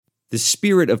The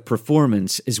spirit of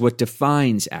performance is what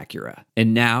defines Acura.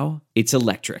 And now, it's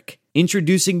electric.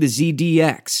 Introducing the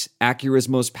ZDX, Acura's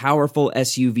most powerful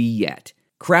SUV yet.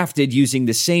 Crafted using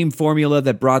the same formula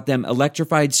that brought them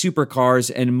electrified supercars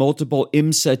and multiple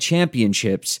IMSA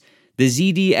championships, the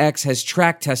ZDX has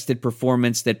track-tested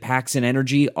performance that packs an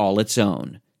energy all its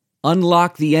own.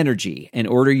 Unlock the energy and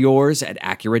order yours at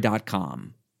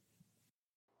Acura.com.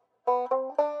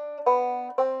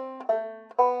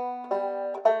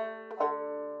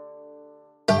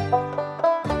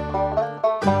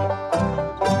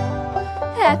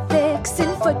 Ethics in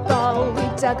football, we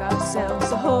dug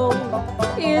ourselves a hole.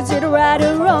 Is it right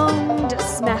or wrong to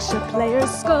smash a player's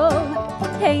skull?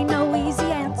 Ain't no easy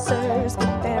answers,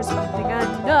 but there's one thing I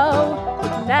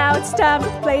know. Now it's time to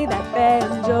play that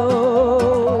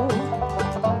banjo.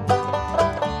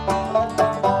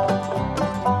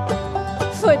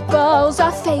 Football's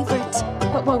our favorite,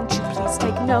 but won't you please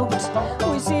take note?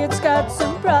 We see it's got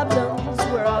some problems,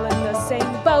 we're all in the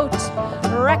same boat.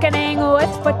 Reckoning with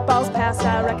football's past,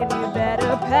 I reckon you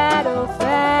better paddle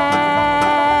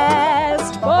fast.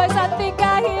 Boys, I think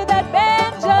I hear that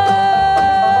banjo.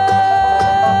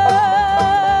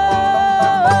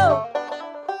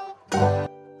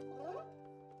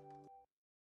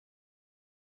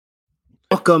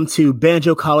 Welcome to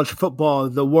Banjo College Football,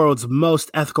 the world's most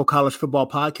ethical college football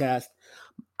podcast.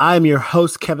 I am your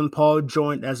host, Kevin Paul,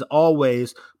 joined as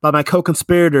always by my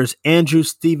co-conspirators, Andrew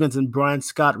Stevens and Brian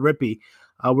Scott Rippey.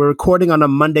 We're recording on a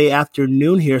Monday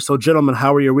afternoon here. So, gentlemen,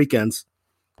 how are your weekends?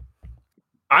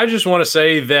 I just want to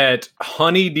say that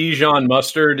honey Dijon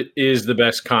mustard is the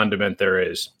best condiment there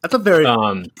is. That's a very...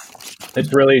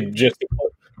 it's really just...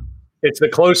 It's the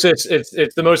closest...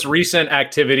 It's the most recent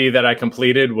activity that I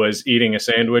completed was eating a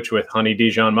sandwich with honey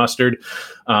Dijon mustard.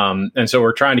 And so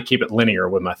we're trying to keep it linear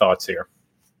with my thoughts here.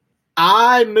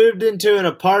 I moved into an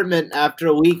apartment after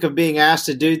a week of being asked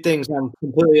to do things I'm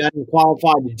completely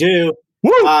unqualified to do.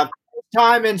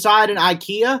 Time inside an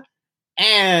IKEA,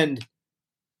 and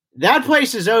that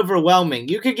place is overwhelming.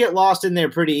 You could get lost in there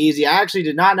pretty easy. I actually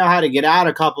did not know how to get out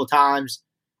a couple times.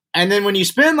 And then when you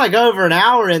spend like over an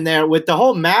hour in there with the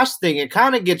whole mask thing, it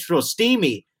kind of gets real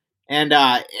steamy. And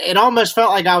it almost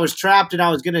felt like I was trapped and I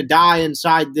was going to die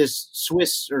inside this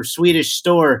Swiss or Swedish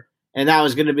store, and that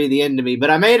was going to be the end of me.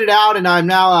 But I made it out, and I'm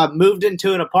now moved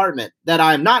into an apartment that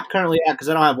I'm not currently at because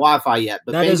I don't have Wi-Fi yet.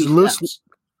 But that is loosely...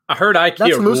 I heard IKEA.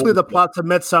 That's loosely the plot to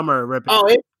Midsummer, Rippey. Oh,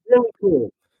 it's really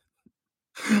cool.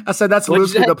 I said that's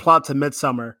loosely the plot to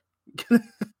Midsummer.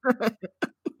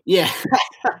 Yeah.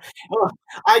 Well,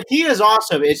 IKEA is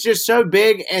awesome. It's just so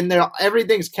big, and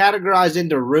everything's categorized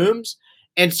into rooms.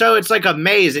 And so it's like a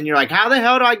maze, and you're like, how the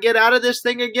hell do I get out of this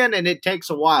thing again? And it takes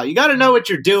a while. You got to know what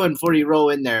you're doing before you roll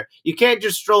in there. You can't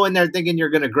just stroll in there thinking you're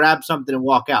going to grab something and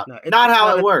walk out. No, not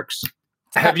how it works.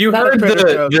 Have you heard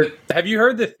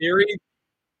the theory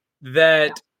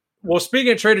that, well,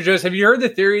 speaking of Trader Joe's, have you heard the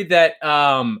theory that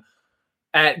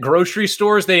at grocery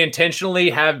stores they intentionally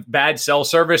have bad cell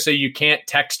service so you can't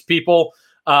text people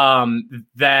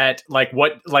that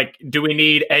do we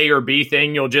need A or B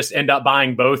thing? You'll just end up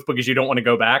buying both because you don't want to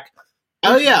go back.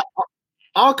 Oh yeah,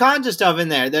 all kinds of stuff in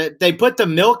there. They put the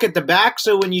milk at the back,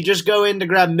 so when you just go in to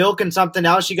grab milk and something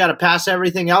else, you got to pass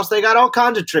everything else. They got all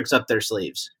kinds of tricks up their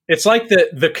sleeves. It's like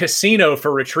the casino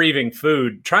for retrieving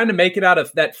food. Trying to make it out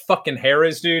of that fucking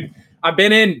Harrah's, dude. I've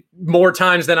been in more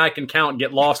times than I can count and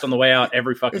get lost on the way out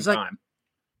every fucking time.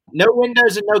 No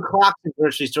windows and no clocks in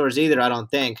grocery stores either, I don't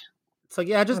think. It's like,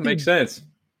 yeah, just makes sense.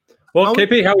 Well,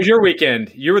 KP, how was your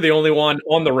weekend? You were the only one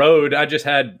on the road. I just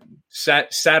had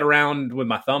sat around with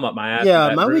my thumb up my ass.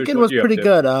 Yeah, my weekend was pretty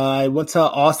good. I went to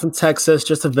Austin, Texas,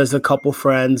 just to visit a couple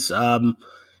friends.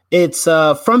 It's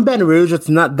from Baton Rouge. It's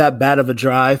not that bad of a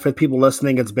drive. For people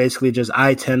listening, it's basically just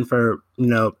I-10 for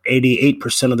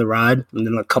 88% of the ride, and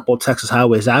then a couple of Texas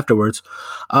highways afterwards.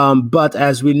 But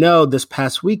as we know, this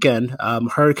past weekend,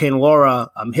 Hurricane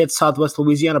Laura hit Southwest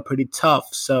Louisiana pretty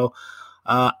tough. So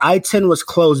I-10 was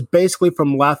closed basically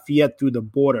from Lafayette through the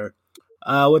border,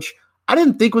 which I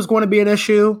didn't think was going to be an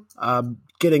issue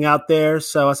getting out there.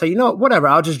 So I said, whatever,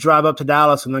 I'll just drive up to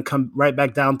Dallas and then come right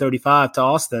back down 35 to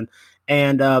Austin.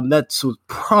 And that's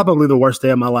probably the worst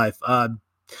day of my life.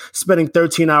 Spending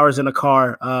 13 hours in a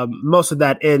car, most of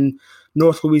that in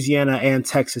North Louisiana and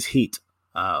Texas heat.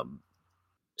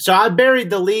 So I buried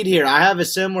the lead here. I have a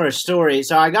similar story.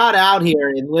 So I got out here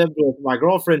and lived with my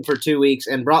girlfriend for 2 weeks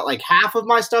and brought like half of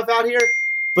my stuff out here.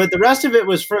 But the rest of it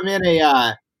was from in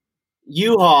a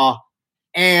U-Haul.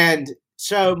 And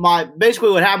so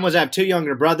basically what happened was I have two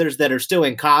younger brothers that are still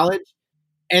in college.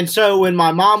 And so when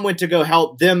my mom went to go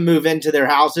help them move into their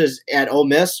houses at Ole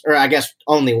Miss, or I guess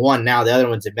only one now, the other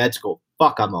one's in med school,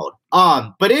 fuck, I'm old.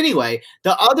 But anyway,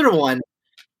 the other one,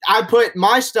 I put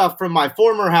my stuff from my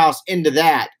former house into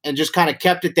that and just kind of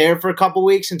kept it there for a couple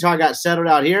weeks until I got settled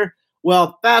out here.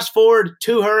 Well, fast forward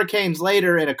 2 hurricanes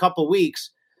later in a couple weeks,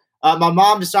 my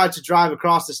mom decided to drive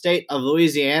across the state of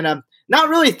Louisiana, not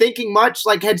really thinking much,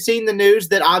 like had seen the news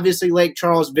that obviously Lake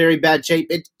Charles, very bad shape.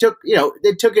 It took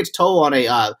its toll on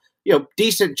a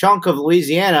decent chunk of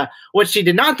Louisiana. What she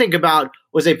did not think about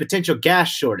was a potential gas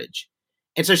shortage.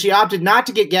 And so she opted not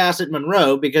to get gas at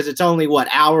Monroe because it's only,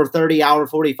 hour 30, hour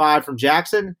 45 from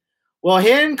Jackson? Well,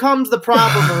 here comes the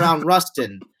problem around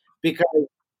Ruston because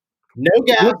no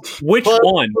gas. Which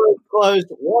one? Closed,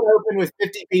 one open with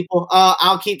 50 people.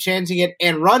 I'll keep chancing it,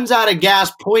 and runs out of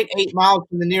gas 0.8 miles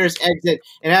from the nearest exit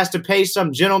and has to pay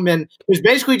some gentleman who's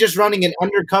basically just running an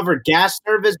undercover gas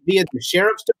service via the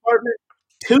sheriff's department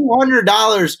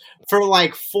 $200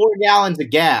 for 4 gallons of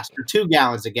gas or 2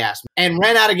 gallons of gas, and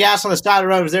ran out of gas on the side of the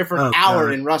road. Was there for an hour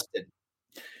in Ruston.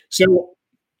 So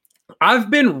I've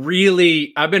been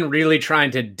really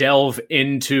trying to delve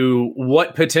into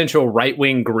what potential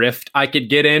right-wing grift I could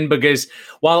get in, because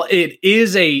while it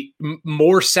is a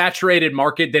more saturated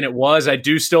market than it was, I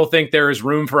do still think there is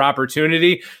room for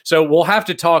opportunity. So we'll have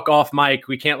to talk off mic.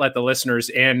 We can't let the listeners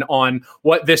in on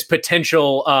what this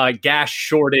potential gas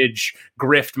shortage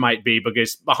grift might be,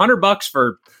 because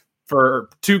 $100 for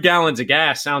 2 gallons of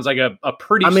gas sounds like a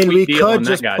pretty sweet deal. I mean, we could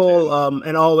just pull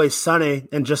an Always Sunny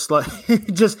and just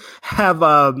just have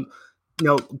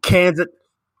cans of,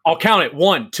 I'll count it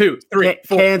 1, 2, 3,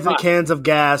 4, cans 5. and cans of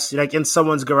gas in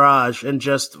someone's garage, and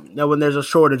just when there's a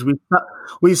shortage,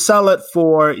 we sell it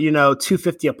for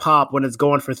 $2.50 a pop when it's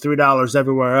going for $3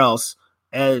 everywhere else,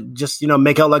 and just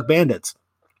make out like bandits.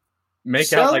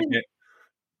 $10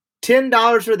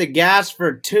 for the gas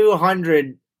for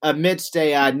 200 amidst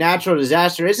a natural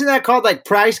disaster. Isn't that called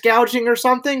price gouging or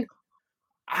something?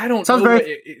 I don't know.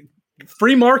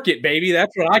 Free market, baby.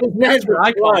 That's what I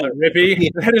call it, Rippy.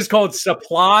 That is called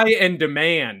supply and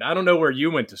demand. I don't know where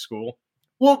you went to school.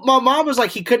 Well, my mom was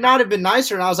like, he could not have been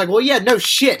nicer. And I was like, well, yeah, no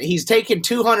shit. He's taking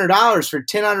 $200 for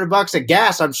 $1,000 of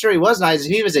gas. I'm sure he was nice.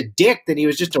 If he was a dick, then he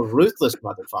was just a ruthless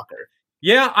motherfucker.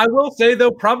 Yeah, I will say,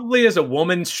 though, probably as a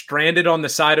woman stranded on the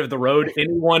side of the road,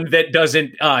 anyone that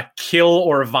doesn't kill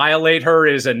or violate her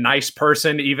is a nice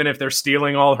person, even if they're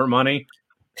stealing all her money.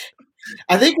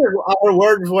 I think her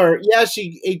words were, yeah,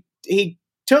 he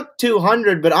took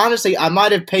 $200, but honestly, I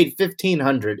might have paid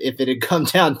 $1,500 if it had come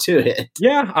down to it.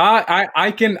 Yeah,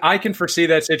 I can foresee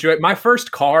that situation. My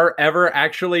first car ever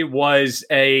actually was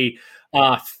a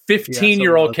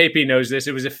 15-year-old. KP knows this.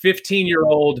 It was a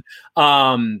 15-year-old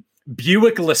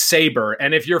Buick LeSabre,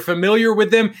 and if you're familiar with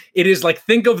them, it is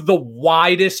think of the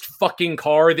widest fucking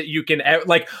car that you can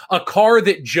a car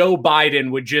that Joe Biden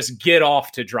would just get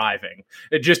off to driving.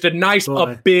 It's just a nice,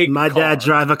 big. My car. Dad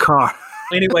drive a car.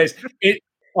 Anyways,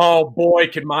 oh boy,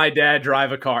 can my dad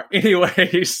drive a car?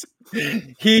 Anyways,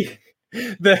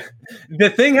 the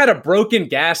thing had a broken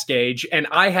gas gauge, and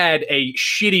I had a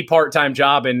shitty part-time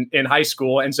job in high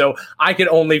school, and so I could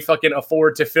only fucking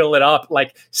afford to fill it up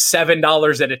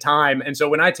 $7 at a time. And so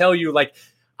when I tell you,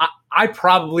 I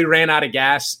probably ran out of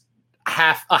gas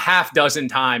a half dozen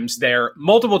times there,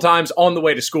 multiple times on the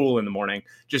way to school in the morning.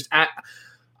 Just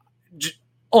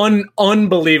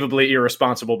unbelievably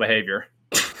irresponsible behavior.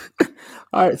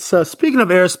 All right. So speaking of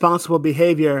irresponsible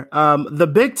behavior, the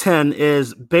Big Ten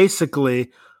is basically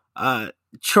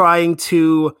trying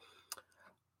to,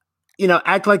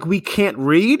 act like we can't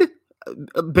read.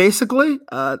 Basically,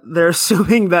 they're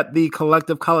assuming that the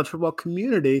collective college football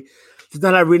community does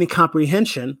not have reading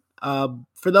comprehension. For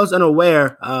those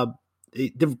unaware,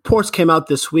 the reports came out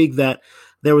this week that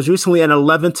there was recently an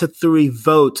 11-3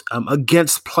 vote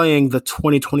against playing the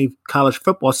 2020 college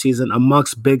football season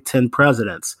amongst Big Ten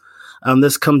presidents.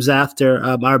 This comes after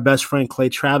our best friend Clay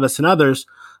Travis and others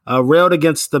railed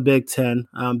against the Big Ten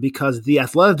because the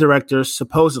athletic directors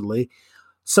supposedly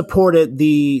supported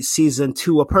the season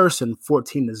to a person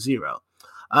 14-0.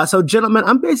 So, gentlemen,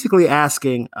 I'm basically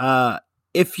asking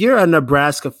if you're a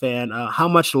Nebraska fan, how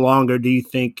much longer do you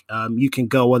think you can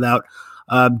go without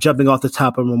jumping off the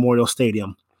top of Memorial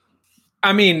Stadium?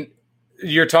 I mean,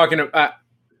 you're talking about.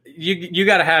 You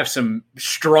got to have some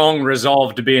strong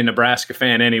resolve to be a Nebraska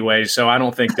fan anyway, so I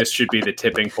don't think this should be the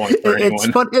tipping point for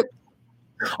anyone.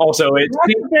 Also,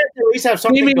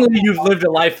 seemingly you've lived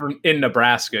a life in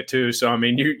Nebraska too, so I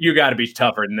mean, you got to be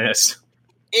tougher than this.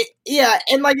 Yeah,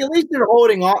 and at least they're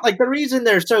holding on. The reason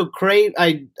they're so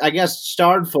I guess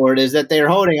starved for it is that they're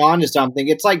holding on to something.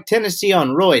 It's like Tennessee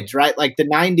on roids, right? The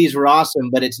 90s were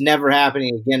awesome, but it's never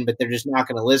happening again. But they're just not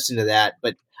going to listen to that.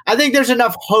 But I think there's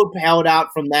enough hope held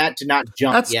out from that to not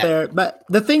jump That's yet. fair. But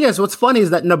the thing is, what's funny is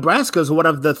that Nebraska is one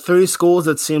of the 3 schools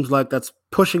that seems like that's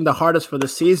pushing the hardest for the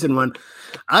season, when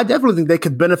I definitely think they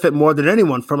could benefit more than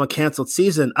anyone from a canceled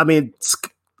season. I mean,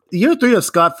 year 3 of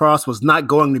Scott Frost was not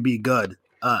going to be good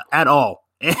at all.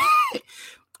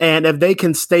 And if they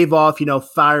can stave off,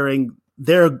 firing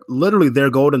literally their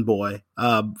golden boy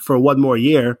for one more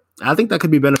year, I think that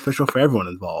could be beneficial for everyone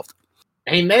involved.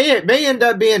 He may end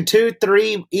up being 2,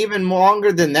 3, even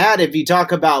longer than that if you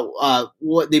talk about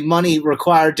what the money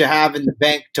required to have in the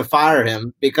bank to fire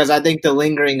him, because I think the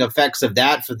lingering effects of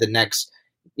that for the next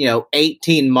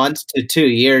 18 months to 2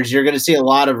 years, you're going to see a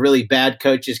lot of really bad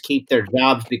coaches keep their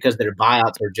jobs because their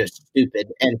buyouts are just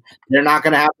stupid, and they're not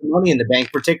going to have the money in the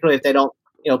bank, particularly if they don't,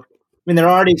 they're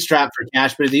already strapped for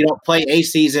cash, but if you don't play a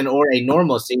season or a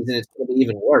normal season, it's going to be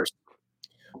even worse.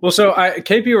 Well, so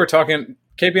KP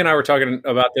and I were talking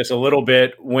about this a little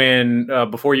bit when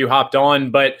before you hopped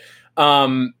on, but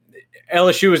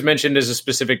LSU was mentioned as a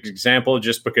specific example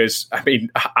just because,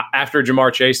 after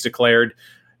Jamar Chase declared,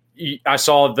 I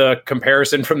saw the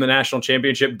comparison from the national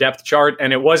championship depth chart,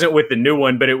 and it wasn't with the new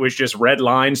one, but it was just red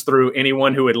lines through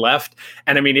anyone who had left.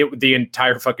 And the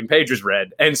entire fucking page was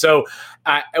red. And so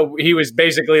he was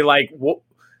basically like,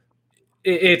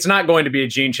 it's not going to be a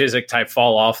Gene Chizik type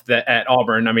fall off at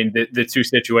Auburn. The 2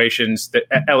 situations that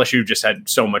LSU just had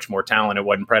so much more talent. It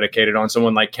wasn't predicated on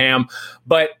someone like Cam.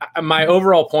 But my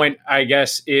overall point, I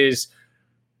guess, is,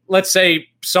 let's say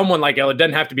someone like it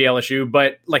doesn't have to be LSU,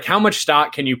 but like, how much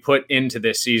stock can you put into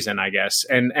this season, I guess?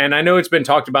 And I know it's been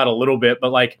talked about a little bit,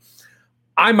 but like,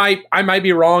 I might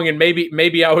be wrong, and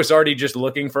maybe I was already just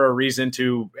looking for a reason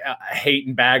to hate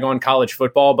and bag on college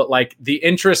football. But like, the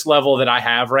interest level that I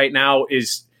have right now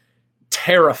is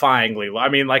terrifyingly,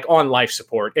 like on life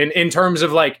support. And in terms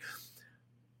of like,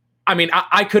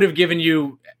 I could have given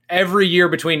you every year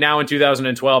between now and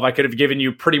 2012, I could have given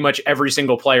you pretty much every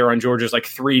single player on Georgia's like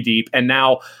 3 deep. And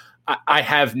now I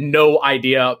have no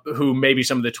idea who maybe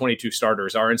some of the 22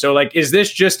 starters are. And so like, is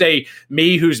this just a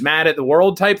me who's mad at the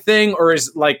world type thing? Or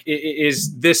is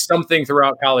this something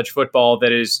throughout college football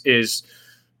that is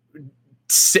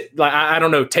like, I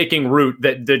don't know, taking root,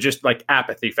 that the just like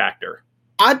apathy factor?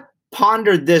 I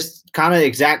pondered this kind of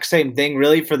exact same thing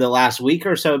really for the last week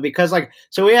or so, because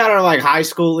so we had our like high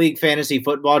school league fantasy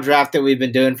football draft that we've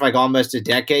been doing for like almost a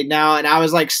decade now. And I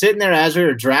was like sitting there as we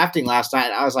were drafting last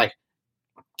night, I was like,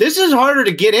 this is harder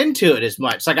to get into it as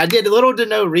much. Like, I did little to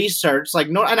no research,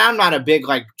 and I'm not a big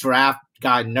like draft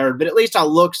guy nerd, but at least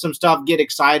I'll look some stuff, get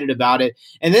excited about it.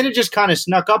 And then it just kind of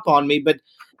snuck up on me. But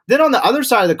then on the other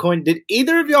side of the coin, did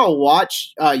either of y'all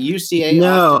watch UCA?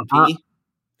 No, Austin Peay?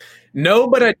 No,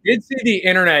 but I did see the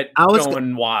internet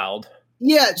going wild.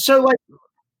 Yeah, so like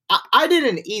I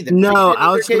didn't either. No,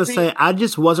 I was going to say I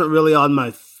just wasn't really on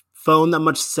my phone that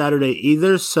much Saturday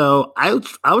either, so I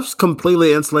was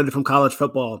completely insulated from college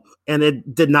football, and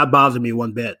it did not bother me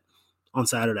one bit on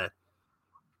Saturday.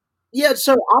 Yeah,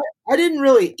 so I didn't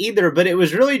really either, but it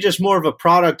was really just more of a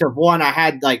product of one, I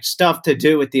had like stuff to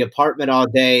do at the apartment all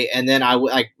day, and then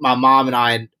my mom and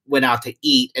I went out to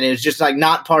eat, and it was just like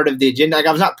not part of the agenda. Like,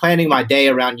 I was not planning my day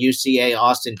around UCA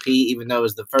Austin Peay, even though it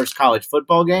was the first college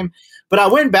football game. But I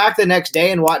went back the next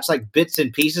day and watched like bits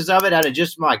and pieces of it out of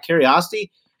just my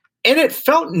curiosity, and it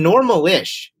felt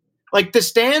normal-ish. Like, the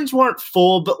stands weren't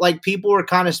full, but like people were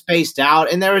kind of spaced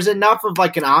out, and there was enough of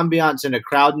like an ambiance and a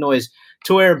crowd noise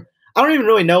to where I don't even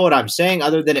really know what I'm saying,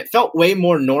 other than it felt way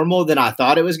more normal than I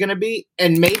thought it was going to be.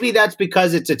 And maybe that's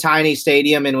because it's a tiny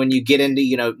stadium, and when you get into,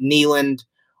 Neyland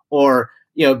or,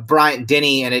 Bryant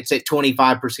Denny and it's at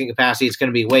 25% capacity, it's going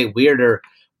to be way weirder.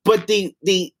 But the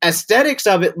aesthetics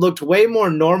of it looked way more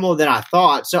normal than I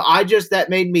thought. So that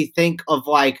made me think of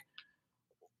like,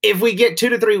 if we get 2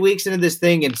 to 3 weeks into this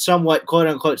thing and somewhat quote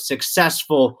unquote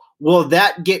successful, will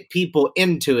that get people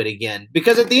into it again?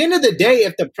 Because at the end of the day,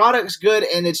 if the product's good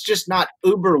and it's just not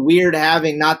uber weird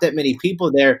having not that many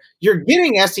people there, you're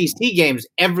getting SEC games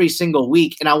every single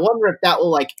week. And I wonder if that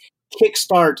will like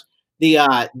kickstart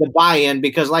the buy-in,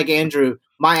 because like Andrew,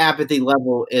 my apathy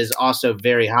level is also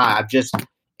very high.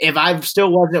 If I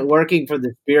still wasn't working for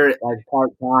the Spirit like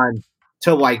part-time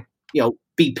to like,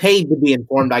 be paid to be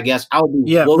informed, I guess I would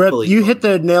be. Yeah, Rip, you hit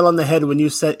the nail on the head when you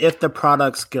said if the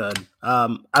product's good.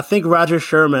 I think Roger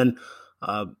Sherman,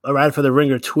 a writer for The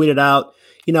Ringer, tweeted out,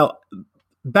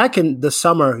 back in the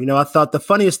summer, I thought the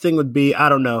funniest thing would be, I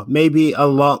don't know, maybe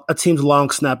a team's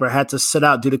long snapper had to sit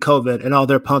out due to COVID and all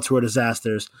their punts were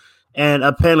disasters. And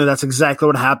apparently that's exactly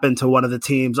what happened to one of the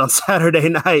teams on Saturday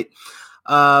night.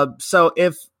 So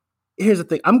here's the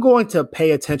thing, I'm going to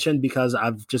pay attention because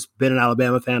I've just been an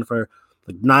Alabama fan for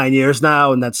like 9 years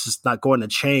now, and that's just not going to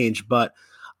change. But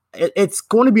it's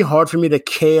going to be hard for me to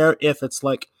care if it's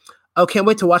like, oh, can't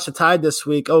wait to watch the Tide this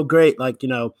week. Oh, great. Like,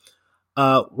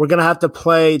 we're going to have to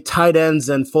play tight ends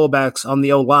and fullbacks on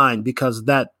the O-line because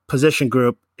that position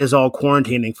group is all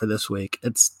quarantining for this week.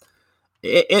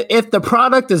 If the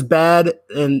product is bad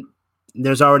and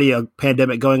there's already a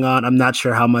pandemic going on, I'm not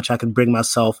sure how much I can bring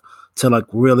myself to like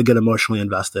really get emotionally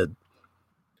invested.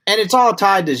 And it's all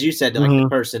tied, as you said, to like the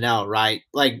personnel, right?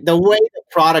 Like the way the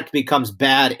product becomes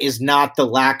bad is not the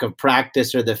lack of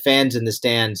practice or the fans in the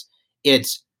stands.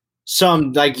 It's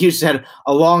some, like you said,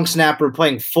 a long snapper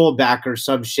playing fullback or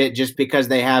some shit just because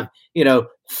they have,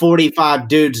 45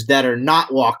 dudes that are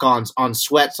not walk-ons on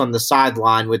sweats on the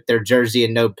sideline with their jersey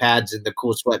and no pads and the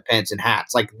cool sweatpants and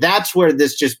hats. Like that's where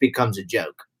this just becomes a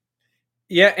joke.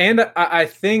 Yeah, and I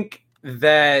think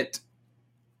that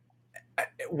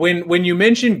when you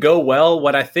mention go well,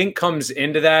 what I think comes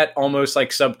into that almost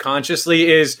like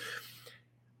subconsciously is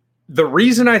the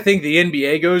reason I think the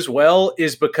NBA goes well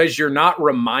is because you're not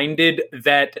reminded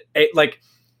that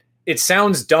it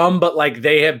sounds dumb, but like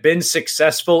they have been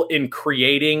successful in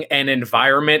creating an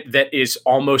environment that is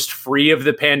almost free of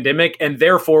the pandemic. And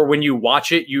therefore, when you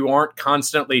watch it, you aren't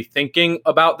constantly thinking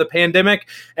about the pandemic.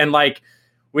 And like,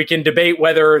 we can debate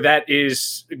whether that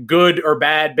is good or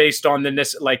bad based on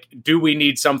do we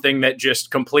need something that just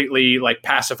completely like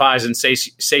pacifies and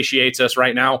satiates us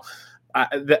right now?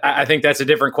 I think that's a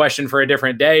different question for a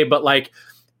different day. But like,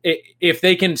 if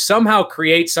they can somehow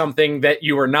create something that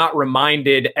you are not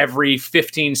reminded every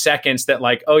 15 seconds that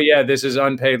like, oh yeah, this is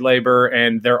unpaid labor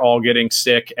and they're all getting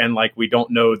sick and like, we don't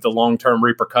know the long-term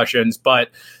repercussions, but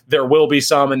there will be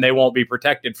some and they won't be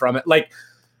protected from it. Like,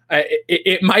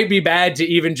 it might be bad to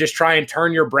even just try and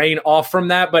turn your brain off from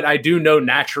that, but I do know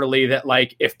naturally that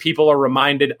like if people are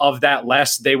reminded of that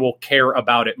less, they will care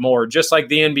about it more. Just like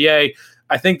the NBA,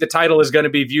 I think the title is going to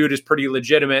be viewed as pretty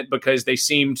legitimate because they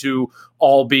seem to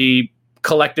all be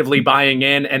collectively buying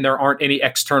in and there aren't any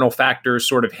external factors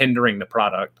sort of hindering the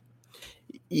product.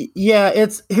 Yeah,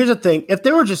 here's the thing. If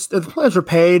the players were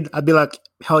paid, I'd be like,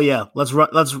 hell yeah, let's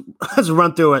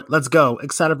run through it. Let's go.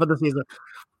 Excited for the season.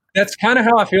 That's kind of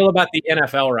how I feel about the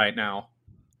NFL right now.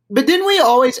 But didn't we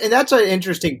always, and that's an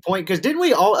interesting point, because didn't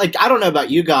we all, like, I don't know about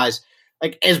you guys,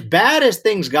 like as bad as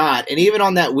things got, and even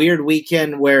on that weird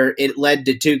weekend where it led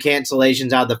to 2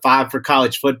 cancellations out of the 5 for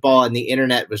college football and the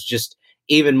internet was just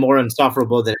even more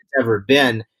insufferable than it's ever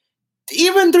been,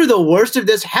 even through the worst of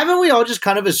this, haven't we all just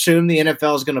kind of assumed the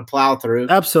NFL is going to plow through?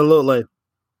 Absolutely.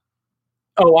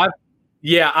 Oh,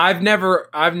 I've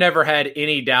never had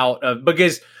any doubt of,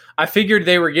 because I figured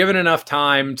they were given enough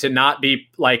time to not be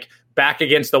like back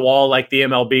against the wall like the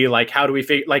MLB. Like, how do we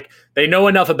figure? Like, they know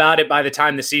enough about it by the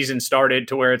time the season started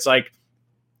to where it's like,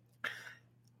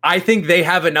 I think they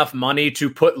have enough money to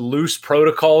put loose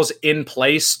protocols in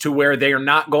place to where they are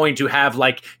not going to have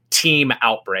like team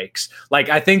outbreaks. Like,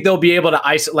 I think they'll be able to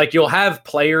isolate, like you'll have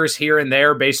players here and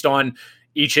there based on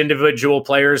each individual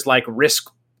player's like risk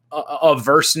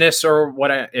averseness or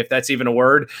if that's even a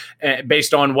word,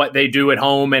 based on what they do at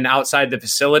home and outside the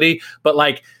facility. But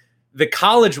like the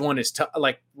college one is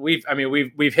like we've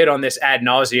hit on this ad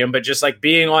nauseum, but just like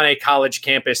being on a college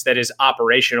campus that is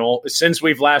operational since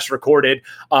we've last recorded,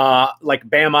 like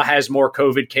Bama has more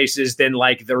COVID cases than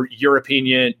like the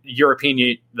European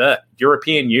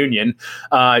Union.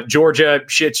 Georgia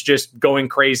shit's just going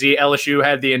crazy. LSU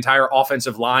had the entire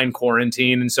offensive line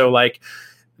quarantine. And so like,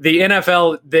 the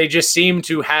NFL, they just seem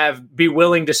to be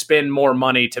willing to spend more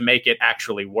money to make it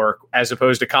actually work, as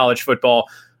opposed to college football,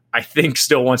 I think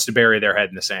still wants to bury their head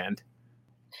in the sand.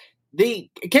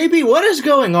 The KB, what is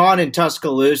going on in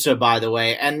Tuscaloosa, by the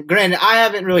way? And granted, I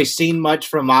haven't really seen much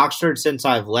from Oxford since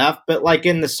I've left, but like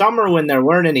in the summer when there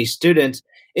weren't any students,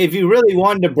 if you really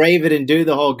wanted to brave it and do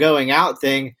the whole going out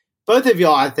thing, both of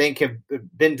y'all, I think, have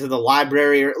been to the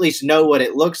library or at least know what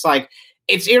it looks like.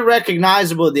 It's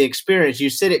irrecognizable, the experience. You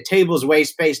sit at tables way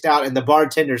spaced out and the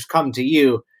bartenders come to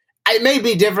you. It may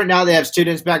be different now they have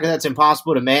students back, and that's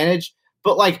impossible to manage.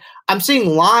 But like, I'm seeing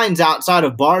lines outside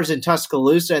of bars in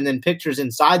Tuscaloosa and then pictures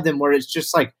inside them where it's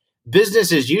just like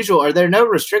business as usual. Are there no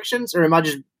restrictions, or am I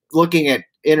just looking at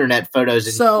internet photos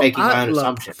and making my own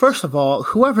assumptions? First of all,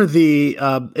 whoever the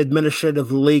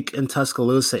administrative leak in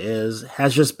Tuscaloosa is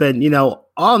has just been,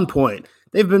 on point.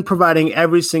 They've been providing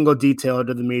every single detail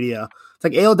to the media.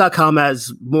 It's like AO.com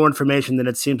has more information than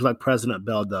it seems like President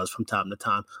Bell does from time to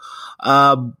time.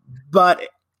 But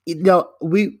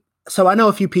so I know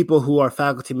a few people who are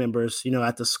faculty members,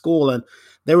 at the school, and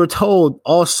they were told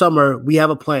all summer, we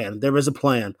have a plan. There is a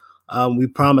plan. We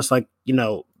promise,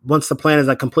 once the plan is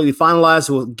like completely finalized,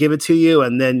 we'll give it to you,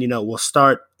 and then we'll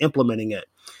start implementing it.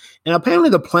 And apparently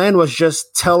the plan was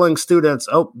just telling students,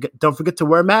 don't forget to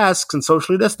wear masks and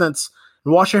socially distance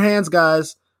and wash your hands,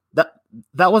 guys.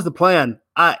 That was the plan.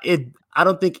 I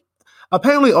don't think.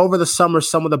 Apparently over the summer,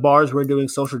 some of the bars were doing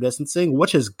social distancing,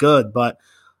 which is good, but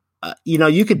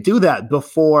you could do that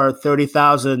before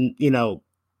 30,000,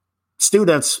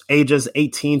 students ages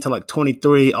 18 to like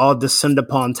 23 all descend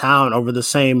upon town over the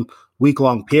same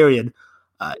week-long period.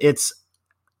 It's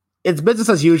business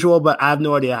as usual, but I have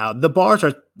no idea how. The bars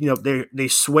are, they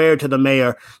swear to the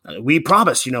mayor, we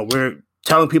promise, we're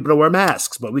telling people to wear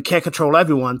masks, but we can't control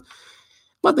everyone.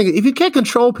 But if you can't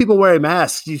control people wearing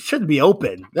masks, you shouldn't be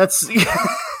open. That's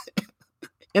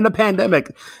in a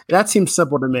pandemic. That seems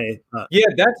simple to me. Yeah,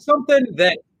 that's something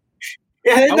that.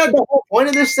 Yeah, the whole point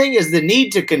of this thing is the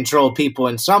need to control people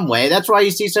in some way. That's why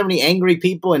you see so many angry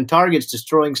people in Targets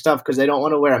destroying stuff because they don't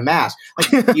want to wear a mask.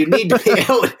 Like, you need to be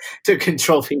able to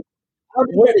control people.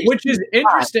 Which is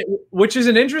interesting. Which is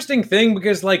an interesting thing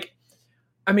because, like,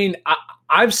 I mean,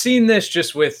 I've seen this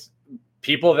just with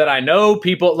people that I know.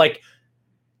 People like.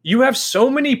 You have so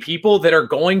many people that are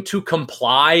going to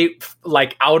comply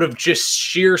like out of just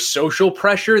sheer social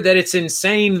pressure that it's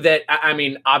insane that, I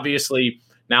mean, obviously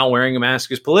now wearing a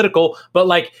mask is political, but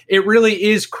like it really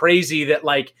is crazy that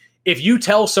like if you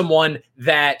tell someone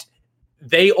that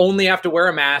they only have to wear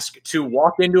a mask to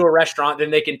walk into a restaurant,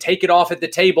 then they can take it off at the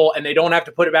table and they don't have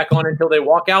to put it back on until they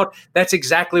walk out. That's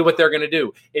exactly what they're going to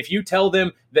do. If you tell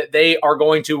them that they are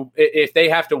going to, if they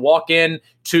have to walk in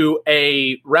to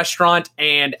a restaurant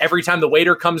and every time the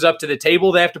waiter comes up to the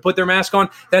table, they have to put their mask on,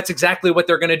 that's exactly what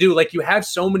they're going to do. Like you have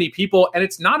so many people, and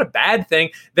it's not a bad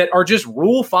thing, that are just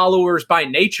rule followers by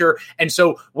nature. And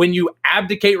so when you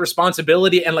abdicate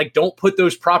responsibility and like don't put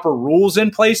those proper rules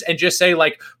in place and just say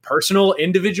like personal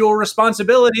individual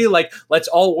responsibility, like let's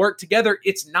all work together,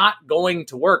 it's not going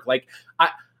to work. Like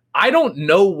I don't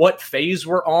know what phase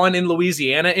we're on in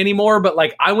Louisiana anymore, but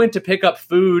like I went to pick up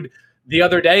food the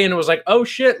other day and it was like, oh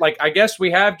shit, like I guess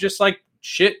we have just like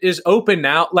shit is open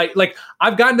now. Like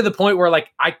I've gotten to the point where like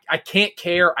I can't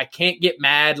care, I can't get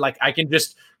mad, like I can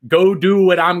just go do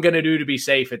what I'm gonna do to be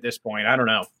safe at this point. I don't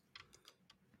know.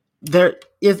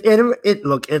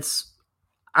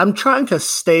 I'm trying to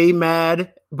stay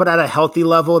mad, but at a healthy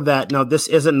level that no, this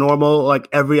isn't normal. Like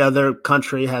every other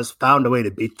country has found a way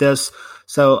to beat this.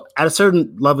 So at a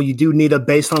certain level, you do need a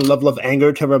baseline level of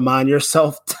anger to remind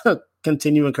yourself to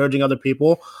continue encouraging other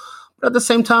people. But at the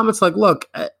same time, it's like, look,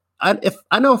 if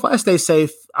I stay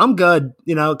safe, I'm good,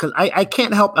 because I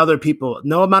can't help other people.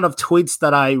 No amount of tweets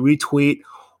that I retweet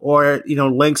or,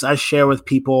 links I share with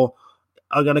people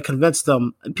are going to convince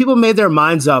them. People made their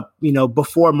minds up,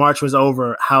 before March was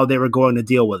over, how they were going to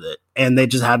deal with it. And they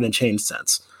just haven't changed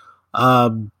since.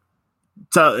 So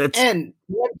it's. And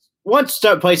once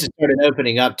places started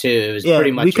opening up too, it was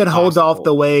pretty much. We could hold off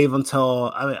the wave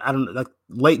until I don't know, like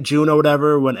late June or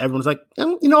whatever, when everyone's like,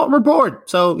 we're bored.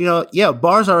 So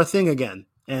bars are a thing again,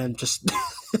 and just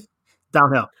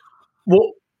downhill.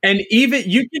 Well, and even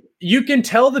you can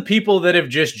tell the people that have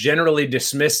just generally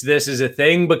dismissed this as a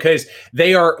thing because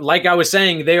they are, like I was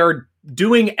saying, they are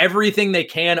doing everything they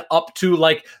can up to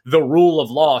like the rule of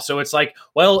law. So it's like,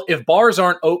 well, if bars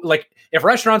aren't if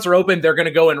restaurants are open, they're going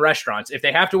to go in restaurants. If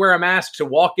they have to wear a mask to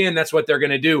walk in, that's what they're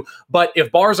going to do. But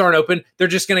if bars aren't open, they're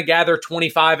just going to gather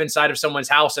 25 inside of someone's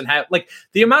house and have like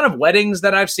the amount of weddings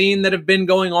that I've seen that have been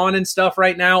going on and stuff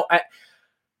right now.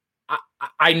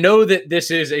 I know that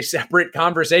this is a separate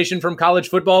conversation from college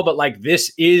football, but like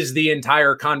this is the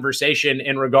entire conversation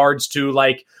in regards to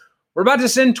like, we're about to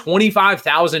send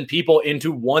 25,000 people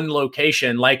into one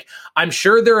location. Like, I'm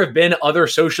sure there have been other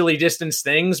socially distanced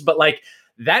things, but like,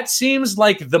 that seems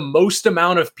like the most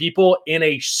amount of people in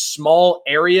a small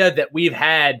area that we've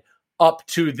had up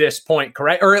to this point,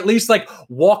 correct? Or at least like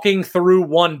walking through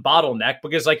one bottleneck,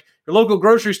 because like your local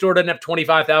grocery store doesn't have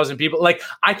 25,000 people. Like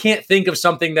I can't think of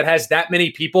something that has that many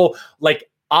people like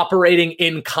operating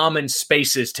in common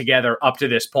spaces together up to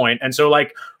this point. And so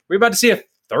like we're about to see a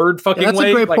third fucking wave. That's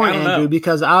a great like, point, Andrew,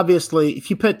 because obviously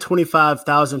if you put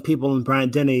 25,000 people in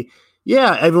Bryant-Denny,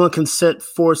 everyone can sit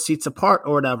 4 seats apart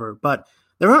or whatever, but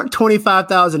there aren't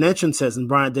 25,000 entrances in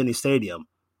Bryant-Denny Stadium.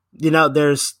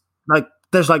 There's like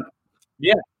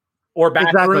or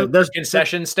bathrooms, exactly. There's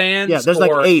concession stands, there's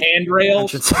like 8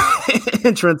 handrails,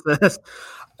 entrances.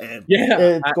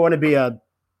 It's going to be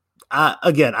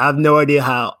again, I have no idea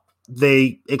how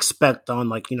they expect on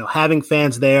like, having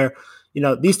fans there.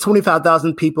 These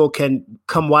 25,000 people can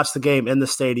come watch the game in the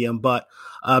stadium, but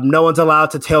no one's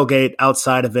allowed to tailgate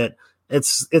outside of it.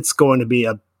 It's going to be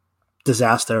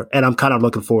disaster, and I'm kind of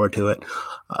looking forward to it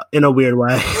in a weird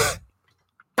way.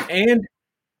 And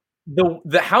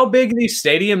the how big these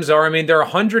stadiums are, I mean, there are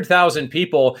 100,000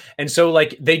 people, and so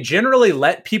like they generally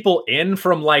let people in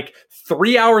from like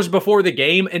 3 hours before the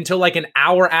game until like an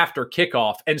hour after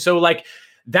kickoff, and so like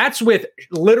that's with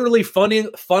literally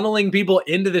funneling people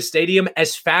into the stadium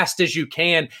as fast as you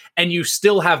can, and you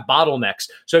still have bottlenecks.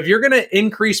 So if you're going to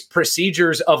increase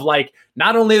procedures of like,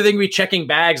 not only are they going to be checking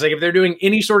bags, like if they're doing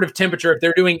any sort of temperature, if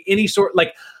they're doing any sort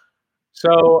like,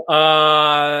 so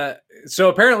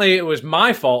apparently it was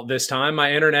my fault this time.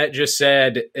 My internet just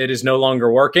said it is no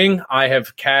longer working. I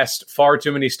have cast far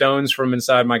too many stones from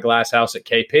inside my glass house at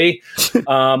KP.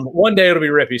 One day it'll be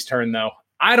Rippy's turn though.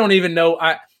 I don't even know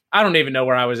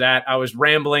where I was at. I was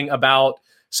rambling about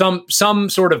some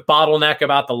sort of bottleneck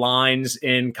about the lines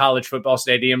in college football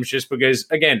stadiums, just because,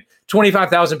 again,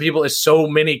 25,000 people is so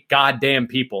many goddamn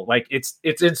people. Like it's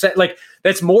insane. Like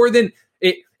that's more than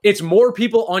it. It's more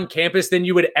people on campus than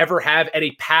you would ever have at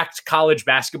a packed college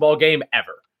basketball game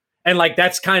ever. And like,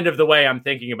 that's kind of the way I'm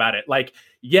thinking about it. Like,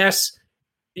 yes,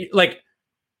 they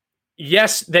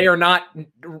are not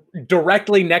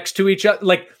directly next to each other.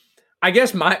 Like, I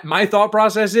guess my thought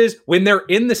process is when they're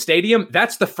in the stadium,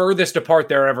 that's the furthest apart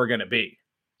they're ever going to be.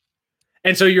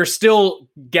 And so you're still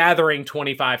gathering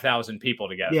 25,000 people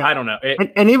together. Yeah. I don't know.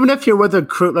 And even if you're with a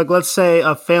crew, like let's say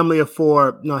a family of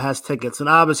four, has tickets, and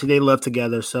obviously they live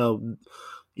together. So,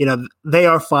 they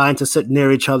are fine to sit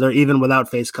near each other even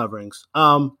without face coverings.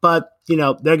 But,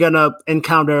 they're going to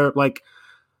encounter like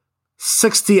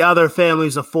 60 other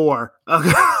families of four,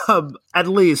 at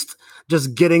least,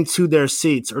 just getting to their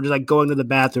seats or just like going to the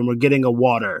bathroom or getting a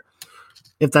water,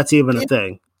 if that's even a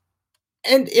thing.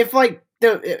 And if like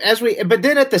but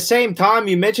then at the same time,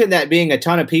 you mentioned that being a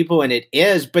ton of people, and it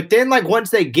is, but then like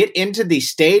once they get into the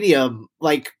stadium,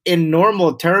 like in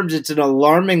normal terms, it's an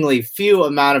alarmingly few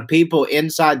amount of people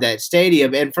inside that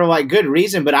stadium, and for like good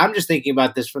reason. But I'm just thinking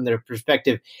about this from their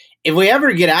perspective. If we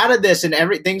ever get out of this and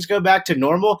things go back to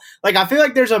normal, like I feel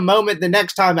like there's a moment the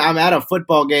next time I'm at a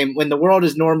football game when the world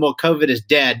is normal, COVID is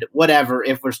dead, whatever,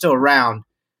 if we're still around,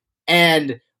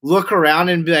 and look around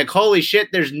and be like, holy shit,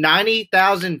 there's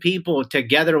 90,000 people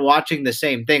together watching the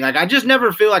same thing. Like I just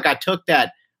never feel like I took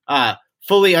that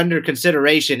fully under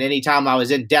consideration anytime I was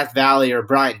in Death Valley or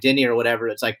Bryant-Denny or whatever.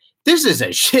 It's like, this is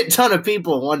a shit ton of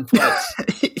people in one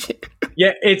place.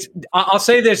 Yeah, I'll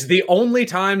say this. The only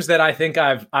times that I think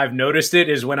I've noticed it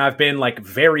is when I've been like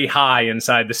very high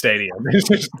inside the stadium.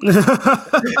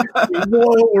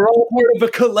 Whoa, we're all part of a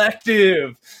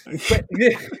collective. But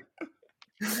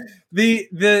the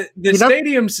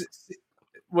stadiums.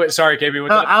 Wait, sorry,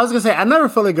 KB. I was gonna say I never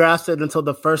fully grasped it until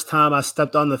the first time I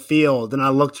stepped on the field and I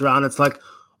looked around. It's like,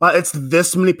 wow, it's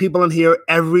this many people in here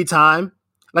every time.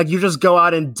 Like you just go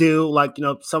out and do like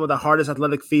some of the hardest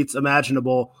athletic feats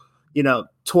imaginable.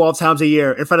 12 times a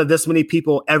year in front of this many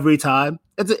people every time.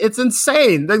 It's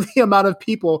insane the amount of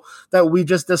people that we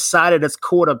just decided it's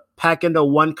cool to pack into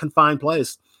one confined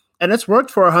place, and it's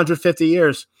worked for 150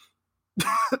 years.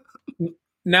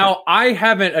 Now, I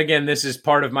haven't, again, this is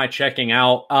part of my checking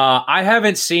out. I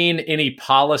haven't seen any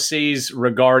policies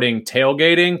regarding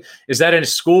tailgating. Is that in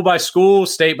school by school,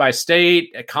 state by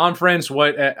state, a conference?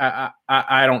 What?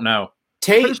 I don't know.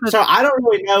 So I don't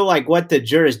really know like what the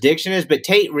jurisdiction is, but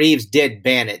Tate Reeves did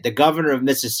ban it. The governor of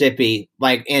Mississippi,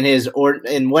 like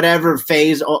in whatever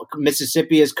phase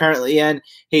Mississippi is currently in,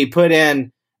 he put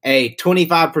in a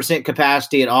 25%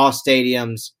 capacity at all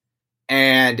stadiums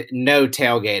and no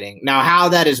tailgating. Now, how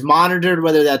that is monitored,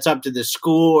 whether that's up to the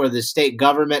school or the state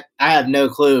government, I have no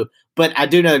clue. But I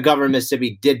do know the governor of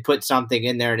Mississippi did put something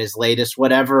in there in his latest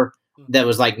whatever that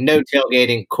was like no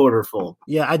tailgating, quarter full.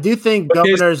 Yeah, I do think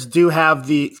governors do have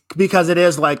because it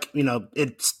is like,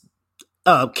 it's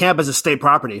campus is state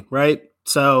property, right?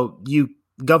 So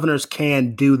governors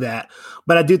can do that.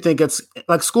 But I do think it's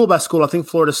like school by school. I think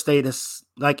Florida State is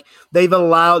like they've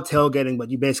allowed tailgating, but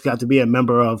you basically have to be a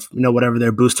member of, whatever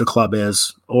their booster club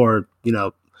is or,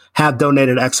 have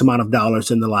donated X amount of dollars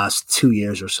in the last 2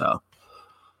 years or so.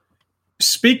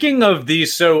 Speaking of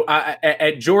these, so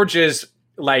at Georgia's,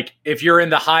 like if you're in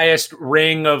the highest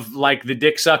ring of like the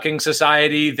dick sucking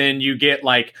society, then you get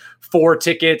like 4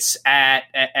 tickets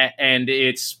and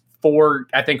it's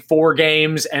 4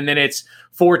 games, and then it's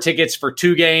 4 tickets for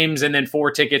 2 games, and then 4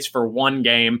 tickets for 1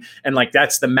 game, and like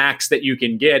that's the max that you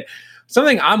can get.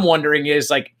 Something I'm wondering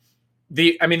is like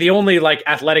the only like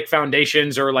athletic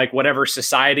foundations or like whatever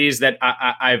societies that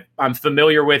I'm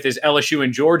familiar with is LSU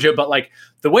and Georgia, but like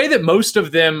the way that most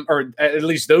of them, or at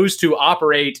least those two,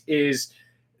 operate is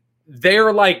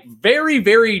they're like very,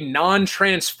 very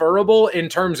non-transferable in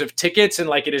terms of tickets. And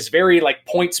like, it is very like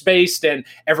points based, and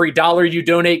every dollar you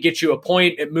donate gets you a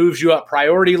point. It moves you up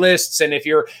priority lists. And if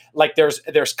you're like, there's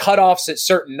cutoffs at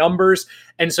certain numbers.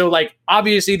 And so like,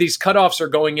 obviously these cutoffs are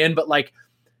going in, but like,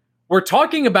 we're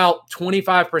talking about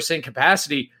 25%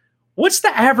 capacity. What's the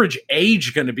average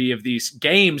age going to be of these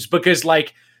games? Because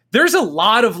like, there's a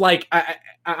lot of like,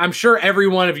 I'm sure every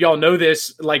one of y'all know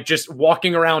this, like just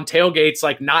walking around tailgates,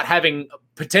 like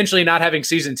potentially not having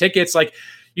season tickets. Like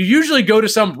you usually go to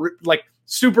some like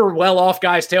super well off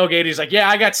guy's tailgate. He's like, yeah,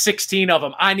 I got 16 of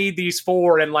them. I need these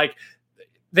 4. And like,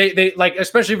 they like,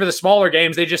 especially for the smaller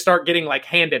games, they just start getting like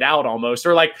handed out almost,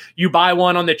 or like you buy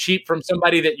one on the cheap from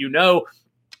somebody that you know.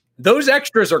 Those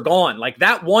extras are gone. Like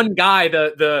that one guy,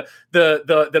 the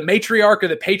matriarch or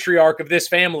the patriarch of this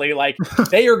family, like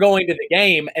they are going to the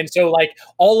game. And so like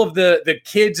all of the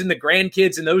kids and the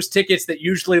grandkids and those tickets that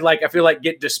usually like, I feel like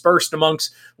get dispersed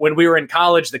amongst when we were in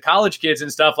college, the college kids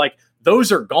and stuff, like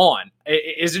those are gone.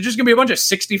 Is it just gonna be a bunch of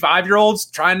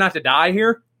 65-year-olds trying not to die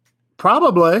here?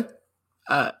 Probably.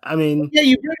 I mean, yeah,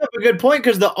 you bring up a good point,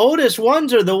 because the oldest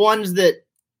ones are the ones that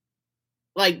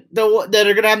like that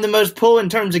are going to have the most pull in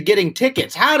terms of getting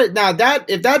tickets.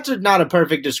 If that's not a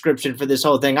perfect description for this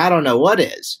whole thing, I don't know what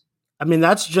is. I mean,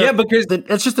 that's just because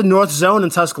it's just the North Zone in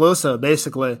Tuscaloosa,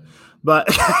 basically. But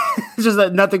it's just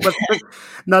that nothing but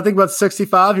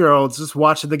 65-year-olds just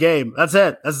watching the game. That's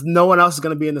it. That's no one else is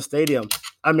going to be in the stadium.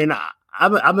 I mean,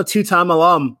 I'm a 2-time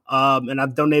alum, and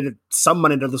I've donated some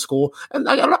money to the school, and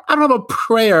I don't have a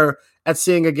prayer at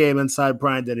seeing a game inside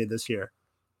Bryant-Denny this year.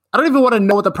 I don't even want to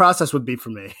know what the process would be for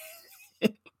me.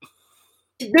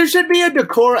 There should be a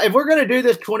decorum. If we're going to do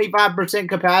this 25%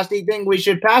 capacity thing, we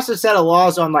should pass a set of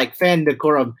laws on like fan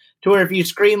decorum, to where if you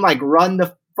scream like run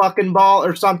the fucking ball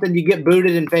or something, you get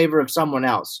booted in favor of someone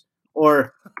else.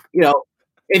 Or,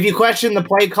 if you question the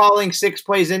play calling 6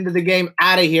 plays into the game,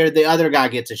 out of here, the other guy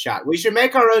gets a shot. We should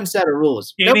make our own set of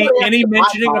rules. Any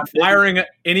mentioning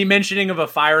of a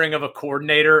firing of a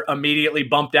coordinator immediately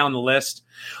bump down the list.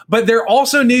 But there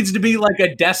also needs to be like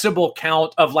a decibel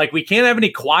count of like, we can't have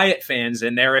any quiet fans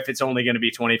in there if it's only going to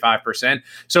be 25%.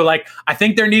 So like, I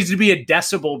think there needs to be a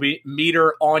decibel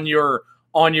meter on your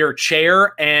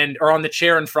chair or on the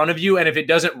chair in front of you. And if it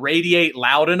doesn't radiate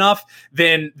loud enough,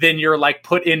 then you're like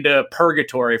put into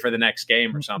purgatory for the next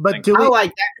game or something. I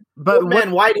like that. But when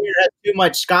Whitehair has too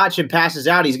much scotch and passes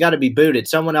out, he's got to be booted.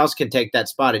 Someone else can take that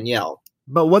spot and yell.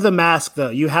 But with a mask, though,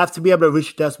 you have to be able to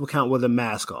reach decibel count with a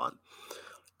mask on.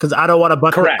 Because I don't want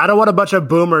a bunch of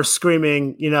boomers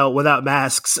screaming, without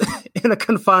masks in a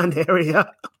confined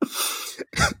area.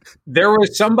 There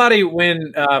was somebody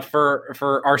when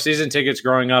for our season tickets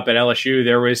growing up at LSU,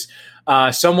 there was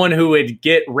someone who would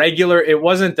get regular. It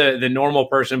wasn't the normal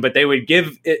person, but they would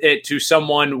give it to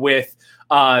someone with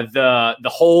the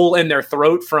hole in their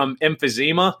throat from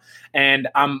emphysema. And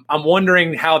I'm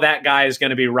wondering how that guy is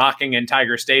going to be rocking in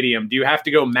Tiger Stadium. Do you have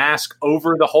to go mask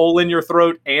over the hole in your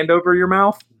throat and over your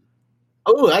mouth?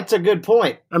 Oh, that's a good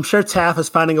point. I'm sure Taft is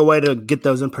finding a way to get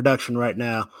those in production right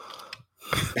now.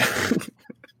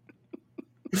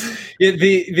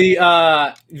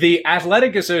 The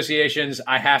athletic associations,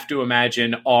 I have to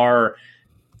imagine, are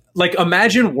like,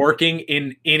 imagine working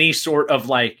in any sort of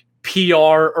like PR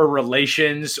or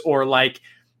relations or like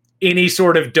any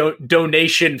sort of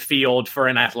donation field for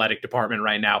an athletic department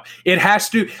right now. It has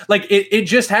to like, it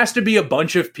just has to be a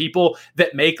bunch of people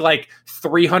that make like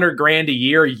 $300,000 a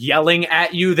year yelling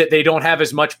at you that they don't have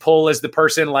as much pull as the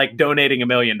person like donating $1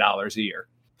 million a year.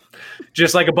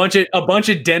 Just like a bunch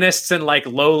of dentists and like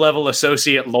low-level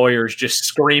associate lawyers just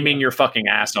screaming your fucking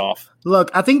ass off.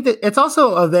 Look, I think that it's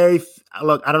also I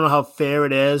don't know how fair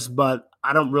it is, but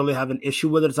I don't really have an issue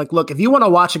with it. It's like, look, if you want to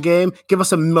watch a game, give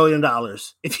us $1 million.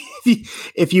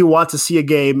 If you want to see a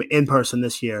game in person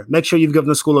this year, make sure you've given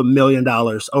the school $1 million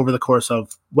over the course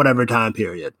of whatever time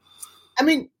period. I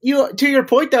mean, to your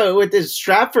point though, with this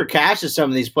strap for cash as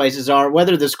some of these places are,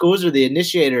 whether the schools are the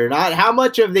initiator or not, how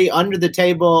much of the under the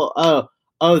table, the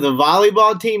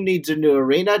volleyball team needs a new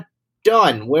arena,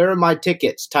 done, where are my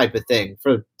tickets type of thing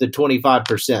for the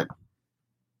 25%?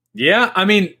 Yeah, I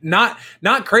mean, not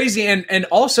crazy, and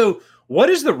also, what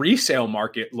does the resale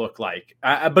market look like?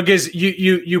 Because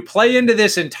you play into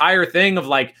this entire thing of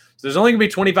like, so there's only going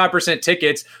to be 25%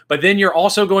 tickets, but then you're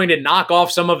also going to knock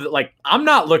off some of the, like, I'm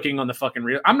not looking on the fucking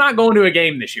real. I'm not going to a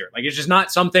game this year. Like, it's just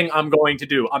not something I'm going to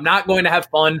do. I'm not going to have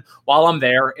fun while I'm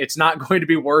there. It's not going to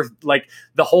be worth like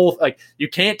the whole, like, you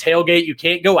can't tailgate, you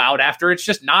can't go out after. It's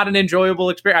just not an enjoyable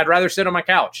experience. I'd rather sit on my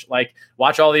couch, like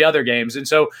watch all the other games. And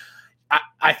so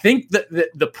I think that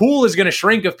the pool is going to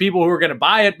shrink of people who are going to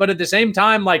buy it. But at the same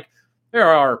time, like, there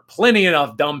are plenty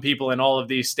enough dumb people in all of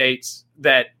these states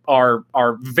that are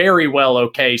very well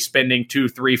okay spending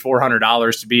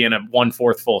 $200-$400 to be in a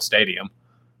 1/4 full stadium.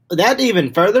 That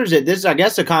even furthers it. This is, I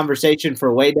guess, a conversation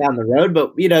for way down the road.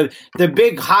 But, the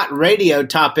big hot radio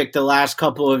topic the last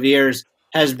couple of years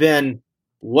has been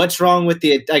what's wrong with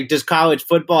does college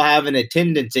football have an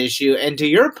attendance issue? And to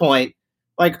your point,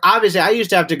 obviously I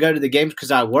used to have to go to the games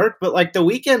because I worked, but the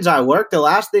weekends I worked, the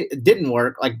last thing it didn't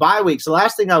work, bye weeks, the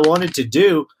last thing I wanted to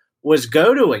do was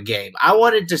go to a game. I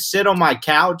wanted to sit on my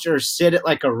couch or sit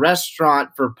at a restaurant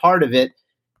for part of it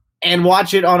and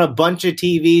watch it on a bunch of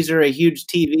TVs or a huge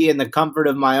TV in the comfort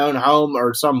of my own home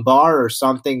or some bar or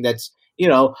something that's,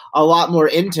 a lot more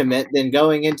intimate than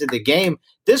going into the game.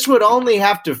 This would only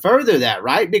have to further that,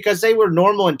 right? Because they were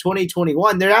normal in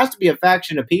 2021. There has to be a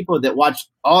faction of people that watch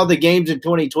all the games in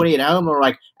 2020 at home and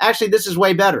are actually, this is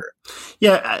way better.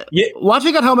 Yeah.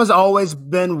 Watching at home has always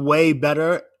been way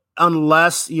better.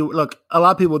 Unless a lot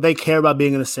of people, they care about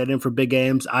being in the stadium for big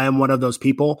games. I am one of those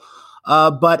people.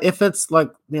 But if it's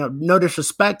no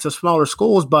disrespect to smaller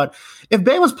schools, but if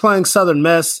Bay was playing Southern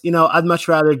Miss, I'd much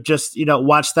rather just,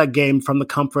 watch that game from the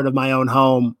comfort of my own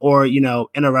home or,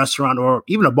 in a restaurant or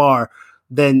even a bar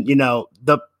than,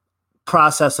 the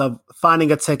process of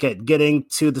finding a ticket, getting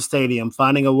to the stadium,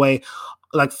 finding a way,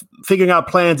 figuring out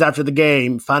plans after the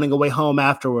game, finding a way home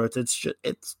afterwards.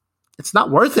 It's not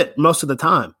worth it most of the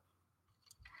time.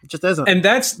 It just isn't. And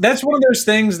that's one of those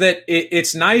things that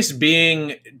it's nice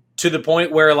being to the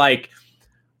point where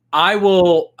I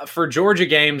will, for Georgia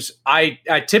games, I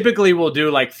typically will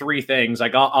do 3 things.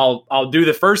 I'll do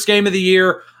the first game of the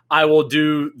year, I will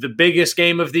do the biggest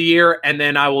game of the year, and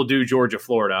then I will do Georgia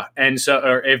Florida. And so,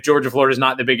 or if Georgia Florida is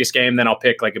not the biggest game, then I'll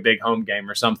pick a big home game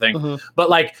or something. Mm-hmm.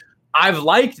 But I've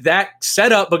liked that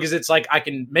setup because it's I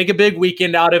can make a big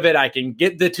weekend out of it. I can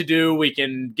get the to-do. We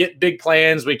can get big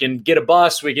plans. We can get a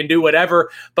bus. We can do whatever.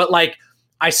 But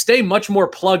I stay much more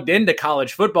plugged into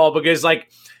college football because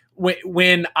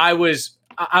when I was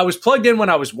plugged in when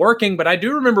I was working, but I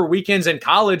do remember weekends in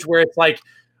college where it's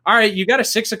all right, you got a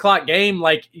 6:00 game.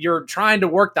 You're trying to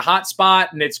work the hot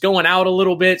spot and it's going out a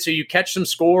little bit. So you catch some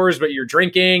scores, but you're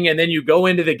drinking and then you go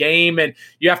into the game and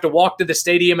you have to walk to the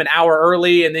stadium an hour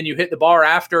early and then you hit the bar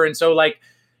after. And so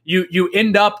you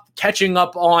end up catching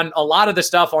up on a lot of the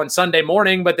stuff on Sunday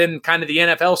morning, but then kind of the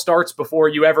NFL starts before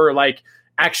you ever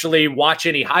actually watch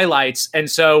any highlights. And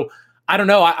so I don't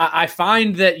know. I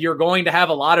find that you're going to have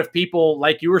a lot of people,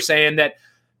 like you were saying, that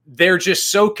they're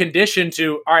just so conditioned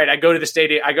to, all right, I go to the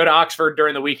stadium, I go to Oxford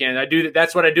during the weekend.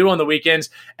 That's what I do on the weekends.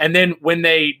 And then when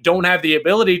they don't have the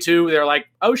ability to, they're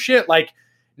oh shit,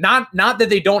 not that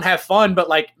they don't have fun, but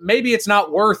maybe it's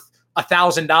not worth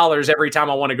 $1,000 every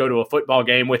time I want to go to a football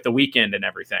game with the weekend and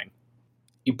everything.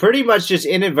 You pretty much just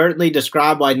inadvertently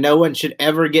describe why no one should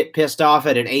ever get pissed off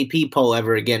at an AP poll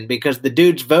ever again, because the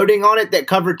dudes voting on it that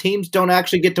cover teams don't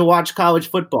actually get to watch college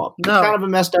football. No. It's kind of a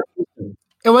messed up system.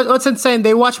 What's insane,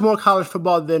 they watch more college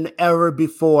football than ever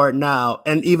before now.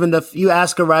 And even if you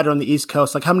ask a writer on the East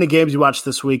Coast, how many games you watched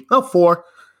this week? 4.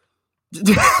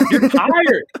 You're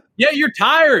tired. Yeah, you're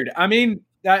tired. I mean,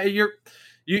 if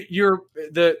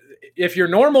you're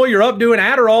normal, you're up doing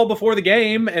Adderall before the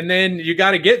game, and then you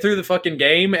got to get through the fucking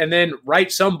game and then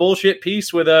write some bullshit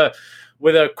piece with a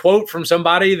quote from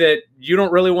somebody that you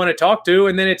don't really want to talk to.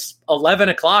 And then it's 11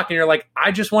 o'clock and you're I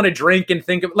just want to drink and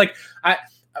think of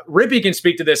Rippy can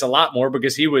speak to this a lot more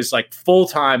because he was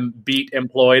full-time beat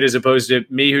employed as opposed to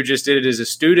me who just did it as a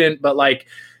student. But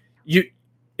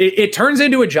it turns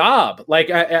into a job.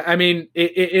 I mean,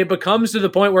 it becomes to the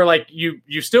point where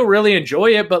you still really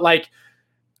enjoy it, but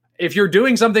if you're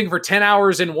doing something for 10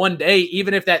 hours in one day,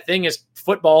 even if that thing is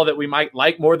football that we might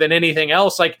like more than anything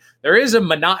else, there is a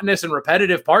monotonous and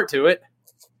repetitive part to it.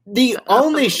 The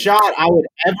only shot I would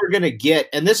ever going to get,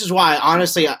 and this is why,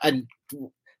 honestly,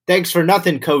 thanks for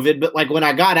nothing, COVID, but when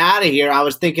I got out of here, I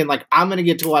was thinking I'm going to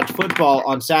get to watch football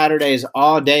on Saturdays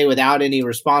all day without any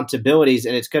responsibilities,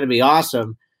 and it's going to be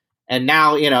awesome. And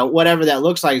now, whatever that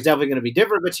looks like is definitely going to be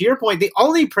different. But to your point, the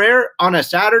only prayer on a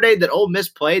Saturday that Ole Miss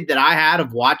played that I had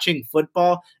of watching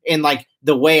football in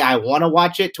the way I want to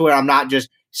watch it, to where I'm not just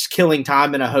killing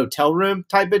time in a hotel room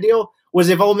type of deal, was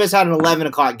if Ole Miss had an 11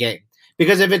 o'clock game.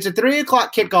 Because if it's a 3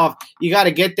 o'clock kickoff, you got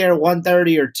to get there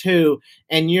 1:30 or 2,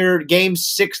 and your game's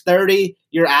 6:30,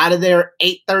 you're out of there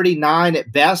 8:39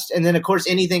 at best. And then, of course,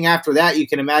 anything after that, you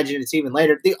can imagine it's even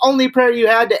later. The only prayer you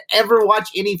had to ever watch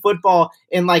any football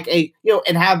in like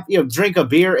and have, drink a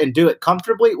beer and do it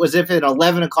comfortably was if an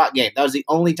 11 o'clock game. That was the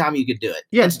only time you could do it.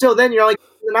 Yeah. And still then you're like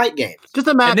the night game. Just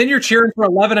imagine. And then you're cheering for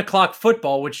 11 o'clock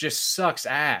football, which just sucks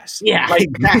ass. Yeah.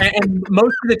 And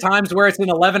most of the times where it's an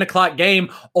 11 o'clock game,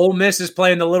 Ole Miss is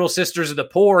playing the Little Sisters of the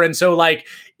Poor. And so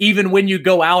even when you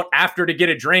go out after to get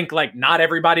a drink, not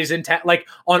everybody's in town.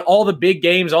 On all the big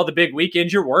games, all the big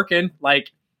weekends, you're working.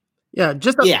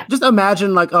 Just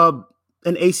imagine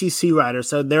an ACC rider.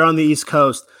 So they're on the East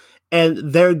Coast, and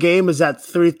their game is at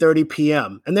 3:30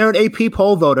 p.m. and they're an AP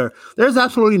poll voter. There's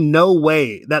absolutely no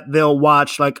way that they'll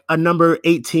watch a number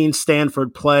 18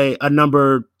 Stanford play a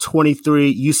number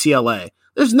 23 UCLA.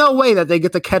 There's no way that they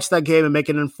get to catch that game and make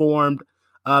an informed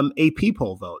AP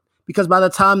poll vote. Because by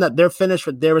the time that they're finished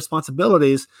with their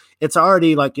responsibilities, it's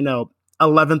already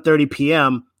 11:30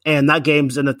 p.m. and that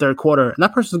game's in the third quarter, and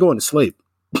that person's going to sleep.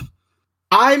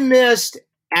 I missed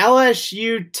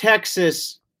LSU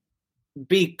Texas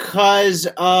because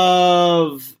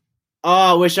of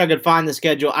I wish I could find the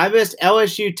schedule. I missed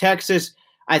LSU Texas,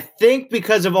 I think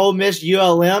because of Ole Miss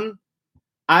ULM.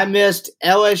 I missed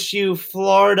LSU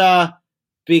Florida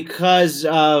because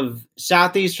of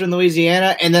Southeastern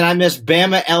Louisiana, and then I missed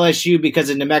Bama LSU because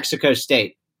of New Mexico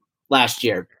State last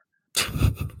year.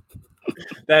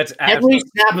 That's every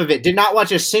snap of it. Did not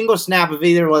watch a single snap of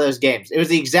either one of those games. It was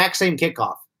the exact same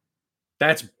kickoff.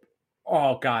 That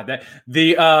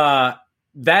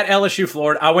LSU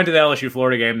Florida. I went to the LSU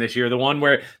Florida game this year. The one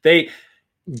where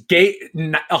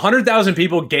 100,000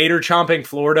 people gator chomping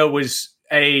Florida was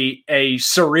a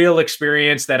surreal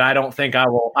experience that I don't think I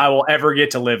will ever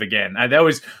get to live again.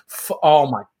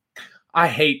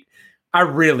 I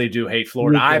really do hate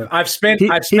Florida. I've spent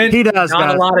not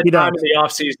a lot of time in the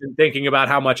offseason thinking about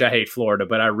how much I hate Florida,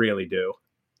 but I really do.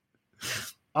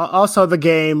 Also, the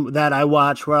game that I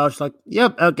watched where I was like,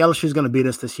 yep, LSU's going to beat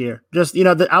us this year. Just,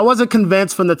 I wasn't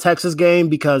convinced from the Texas game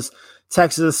because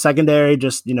Texas secondary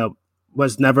just,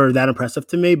 was never that impressive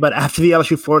to me. But after the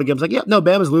LSU Florida game, I was like, no,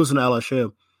 Bama's losing to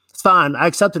LSU. It's fine. I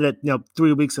accepted it,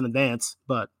 3 weeks in advance.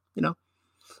 But,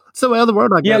 it's the way of the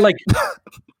world, I guess.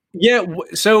 Yeah,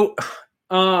 so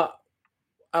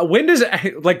when does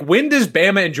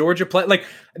Bama and Georgia play?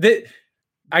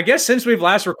 I guess since we've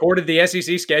last recorded, the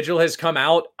SEC schedule has come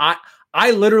out.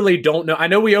 I literally don't know. I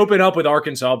know we open up with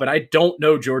Arkansas, but I don't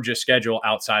know Georgia's schedule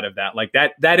outside of that.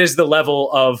 That is the level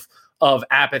of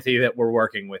apathy that we're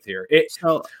working with here.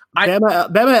 Bama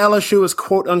LSU is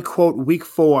quote unquote week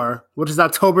 4, which is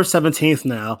October 17th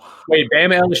now. Wait,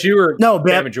 Bama LSU or no?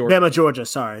 Bama Georgia. Bama Georgia.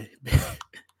 Sorry.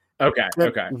 Okay.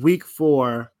 Week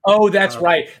 4. Oh, that's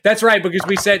right. That's right, because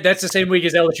we said that's the same week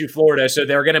as LSU Florida, so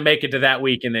they're going to make it to that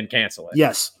week and then cancel it.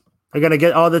 Yes. They're going to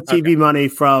get all the TV money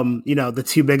from, the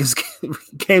 2 biggest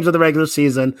games of the regular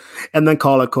season and then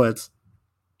call it quits.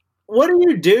 What do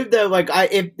you do, though?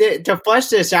 To flesh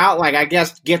this out, I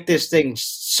guess get this thing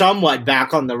somewhat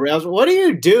back on the rails, what do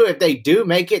you do if they do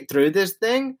make it through this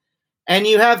thing? And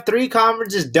you have 3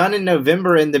 conferences done in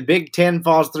November, and the Big Ten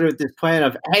falls through with this plan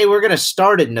of, hey, we're going to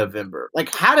start in November.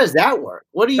 How does that work?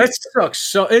 What do you? It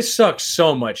sucks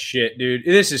so much shit, dude.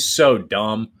 This is so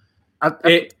dumb.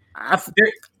 Look,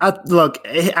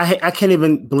 I can't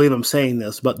even believe I'm saying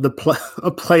this, but the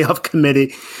playoff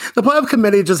committee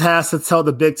just has to tell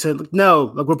the Big Ten,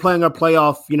 no, we're playing our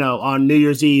playoff, on New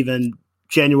Year's Eve and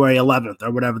January 11th or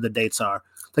whatever the dates are.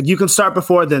 You can start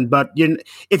before then, but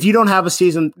if you don't have a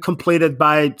season completed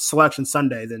by Selection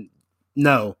Sunday, then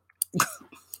no.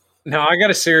 No, I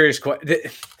got a serious question.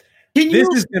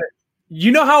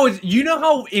 You know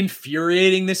how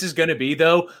infuriating this is going to be,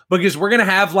 though, because we're going to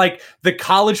have the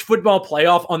college football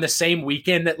playoff on the same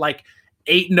weekend that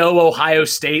 8-0 Ohio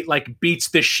State beats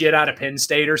the shit out of Penn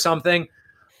State or something.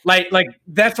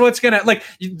 That's what's going to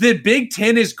the Big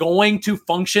Ten is going to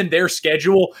function their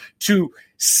schedule to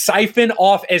siphon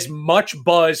off as much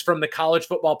buzz from the college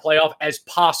football playoff as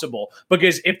possible.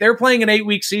 Because if they're playing an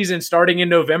 8-week season starting in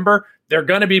November, they're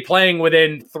going to be playing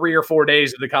within 3 or 4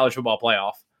 days of the college football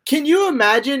playoff. Can you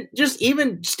imagine just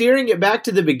even steering it back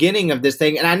to the beginning of this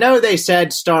thing? And I know they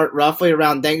said start roughly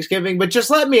around Thanksgiving, but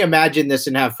just let me imagine this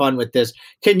and have fun with this.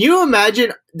 Can you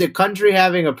imagine the country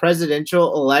having a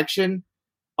presidential election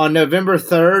on November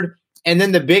 3rd, and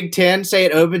then the Big Ten, say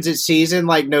it opens its season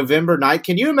November 9th?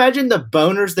 Can you imagine the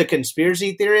boners the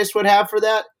conspiracy theorists would have for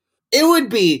that? It would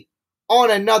be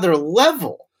on another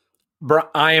level. Bro,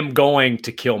 I am going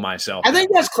to kill myself. I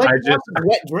think that's a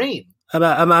wet dream.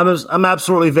 I'm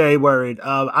absolutely very worried.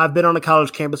 I've been on a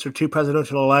college campus for 2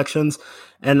 presidential elections,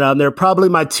 and they're probably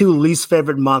my 2 least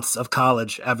favorite months of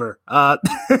college ever.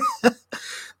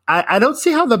 I don't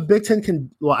see how the Big Ten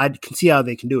can. Well, I can see how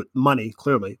they can do it. Money,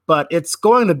 clearly, but it's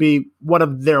going to be one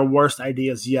of their worst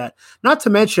ideas yet. Not to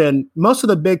mention, most of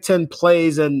the Big Ten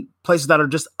plays in places that are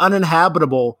just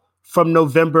uninhabitable from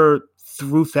November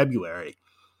through February.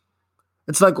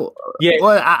 It's like, yeah,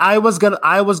 well, I was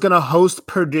gonna host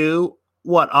Purdue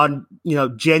on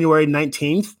January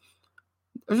 19th.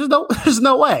 There's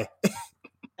no way.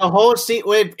 The whole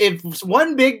if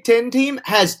one Big Ten team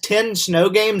has 10 snow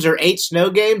games or 8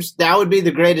 snow games, that would be the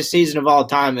greatest season of all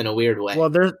time in a weird way. Well,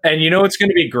 and it's going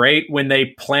to be great when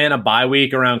they plan a bye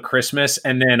week around Christmas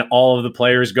and then all of the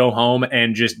players go home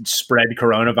and just spread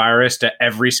coronavirus to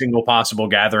every single possible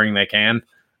gathering they can.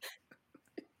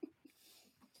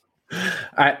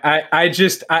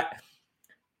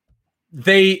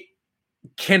 They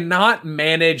cannot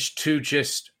manage to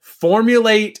just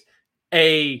formulate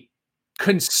a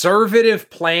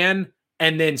conservative plan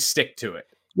and then stick to it.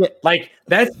 Yeah. Like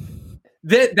that's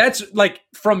like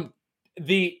from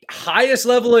the highest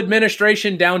level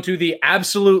administration down to the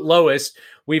absolute lowest.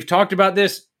 We've talked about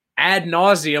this ad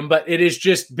nauseum, but it has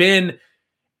just been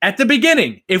at the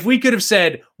beginning. If we could have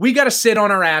said we got to sit on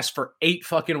our ass for 8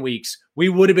 fucking weeks, we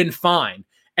would have been fine.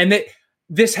 And that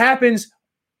this happens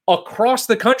across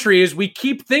the country is we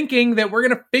keep thinking that we're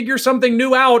going to figure something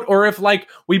new out, or if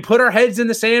we put our heads in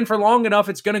the sand for long enough,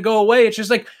 it's going to go away. It's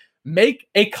just make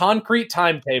a concrete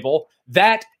timetable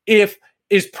that is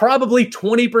probably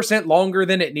 20% longer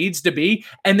than it needs to be,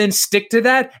 and then stick to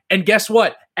that. And guess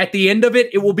what? At the end of it,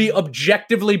 it will be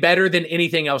objectively better than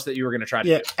anything else that you were going to try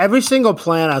to do. Every single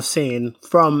plan I've seen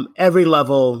from every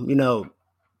level,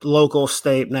 local,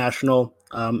 state, national,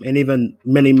 and even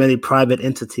many, many private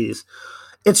entities,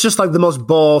 it's just the most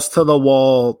balls to the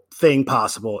wall thing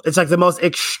possible. It's the most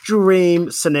extreme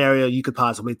scenario you could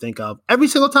possibly think of. Every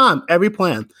single time, every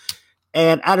plan.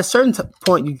 And at a certain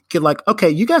point, you get okay,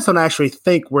 you guys don't actually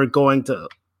think we're going to,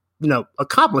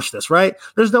 accomplish this, right?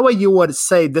 There's no way you would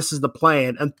say this is the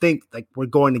plan and think we're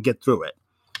going to get through it.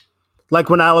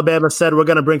 Like when Alabama said we're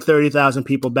going to bring 30,000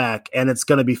 people back and it's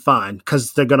going to be fine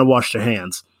because they're going to wash their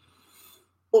hands.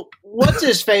 Well, what's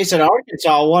his face at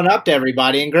Arkansas one-upped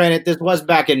everybody, and granted, this was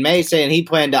back in May saying he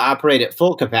planned to operate at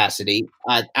full capacity.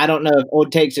 I don't know if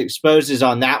Old Takes exposes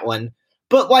on that one,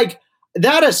 but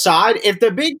that aside, if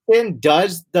the Big Ten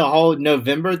does the whole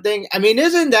November thing, I mean,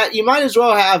 isn't that you might as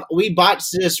well have "we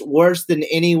botched this worse than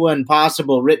anyone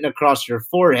possible" written across your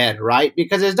forehead, right?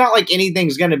 Because it's not like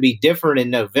anything's going to be different in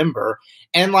November.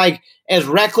 And as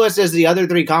reckless as the other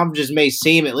 3 conferences may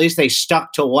seem, at least they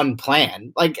stuck to one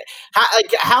plan.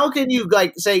 How can you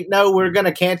say, no, we're going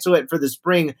to cancel it for the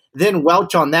spring, then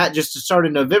welch on that just to start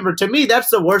in November? To me, that's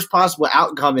the worst possible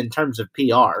outcome in terms of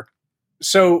PR.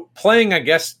 So playing, I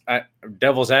guess,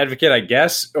 devil's advocate, I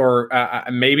guess, or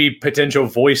maybe potential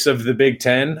voice of the Big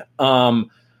Ten,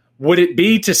 would it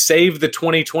be to save the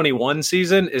 2021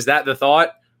 season? Is that the thought?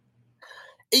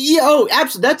 Yeah,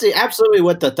 absolutely. That's absolutely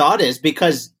what the thought is,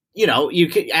 because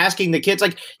asking the kids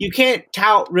you can't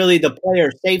tout really the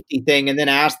player safety thing and then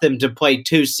ask them to play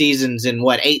 2 seasons in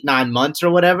 8-9 months or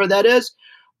whatever that is.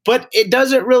 But it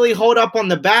doesn't really hold up on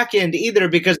the back end either,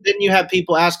 because then you have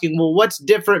people asking, well, what's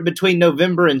different between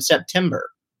November and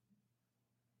September?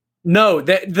 No,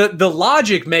 the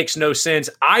logic makes no sense.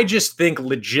 I just think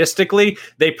logistically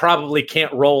they probably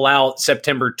can't roll out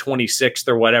September 26th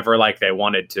or whatever like they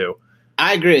wanted to.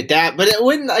 I agree with that, but it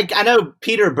wouldn't I know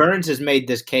Peter Burns has made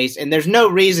this case, and there's no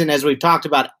reason, as we've talked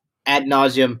about ad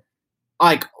nauseum,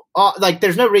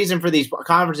 there's no reason for these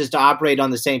conferences to operate on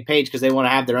the same page because they want to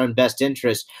have their own best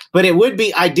interests. But it would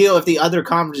be ideal if the other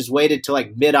conferences waited to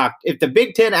mid-October. If the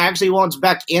Big Ten actually wants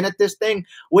back in at this thing,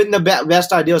 wouldn't the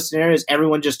best ideal scenario is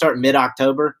everyone just start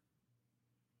mid-October?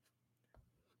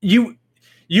 You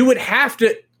would have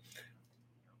to.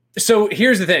 So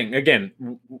here's the thing.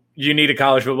 Again, you need a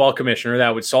college football commissioner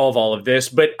that would solve all of this.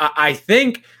 But I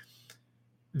think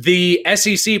the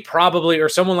SEC probably, or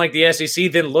someone like the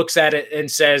SEC, then looks at it and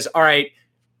says, all right,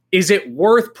 is it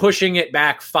worth pushing it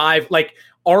back 5?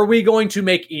 Are we going to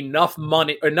make enough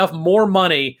more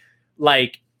money,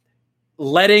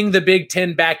 letting the Big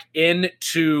Ten back in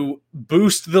to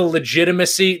boost the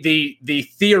legitimacy, the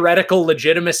theoretical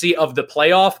legitimacy of the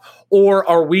playoff? Or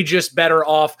are we just better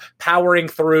off powering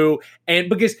through? And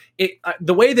because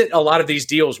the way that a lot of these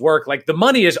deals work, the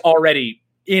money is already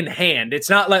in hand. It's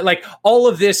not like all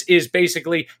of this is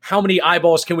basically how many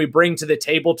eyeballs can we bring to the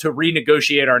table to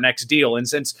renegotiate our next deal. And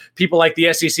since people like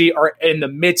the SEC are in the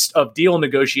midst of deal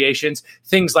negotiations,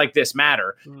 things like this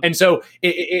matter. And so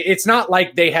it's not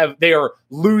like they are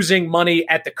losing money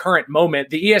at the current moment.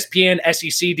 The ESPN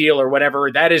SEC deal or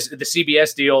whatever, that is the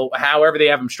CBS deal, however they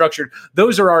have them structured,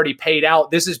 those are already paid out.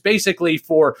 This is basically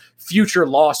for future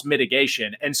loss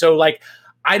mitigation. And so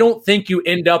I don't think you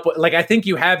end up I think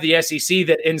you have the SEC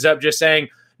that ends up just saying,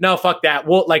 no, fuck that.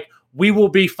 We will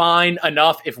be fine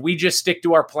enough if we just stick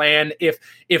to our plan. If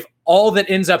all that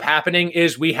ends up happening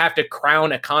is we have to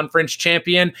crown a conference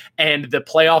champion and the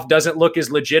playoff doesn't look as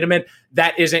legitimate,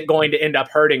 that isn't going to end up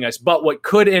hurting us. But what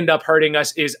could end up hurting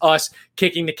us is us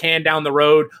kicking the can down the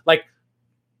road.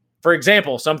 For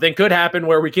example, something could happen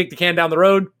where we kick the can down the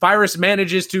road, virus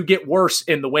manages to get worse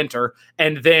in the winter,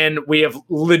 and then we have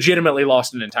legitimately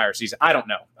lost an entire season. I don't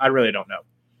know. I really don't know.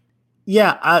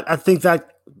 Yeah, I think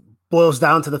that boils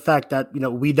down to the fact that,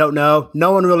 we don't know.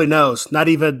 No one really knows, not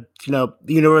even, the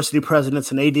university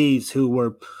presidents and ADs who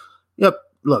were,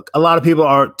 look, a lot of people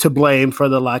are to blame for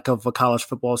the lack of a college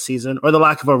football season or the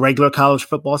lack of a regular college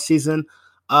football season.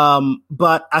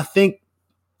 But I think,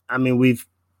 we've,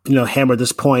 hammer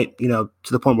this point, to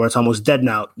the point where it's almost dead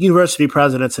now. University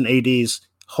presidents and ADs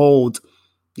hold,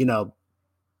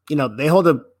 they hold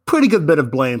a pretty good bit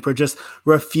of blame for just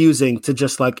refusing to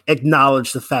just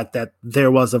acknowledge the fact that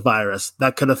there was a virus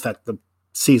that could affect the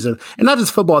season. And not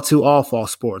just football, too, all fall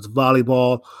sports,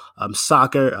 volleyball,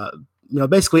 soccer,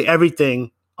 basically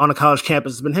everything on a college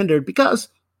campus has been hindered because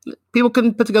people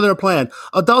couldn't put together a plan.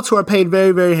 Adults who are paid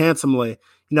very, very handsomely,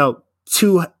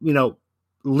 to,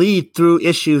 lead through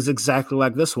issues exactly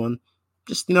like this one.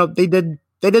 Just, they didn't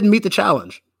meet the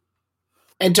challenge.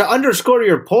 And to underscore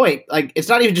your point, it's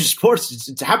not even just sports.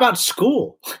 It's how about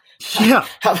school? Yeah,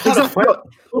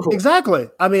 exactly.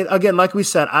 Again, like we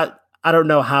said, I don't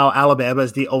know how Alabama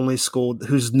is the only school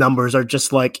whose numbers are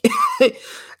just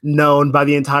known by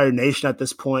the entire nation at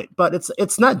this point. But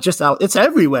it's not just it's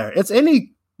everywhere. It's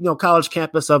any college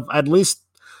campus of at least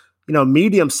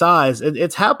medium size.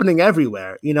 It's happening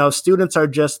everywhere. Students are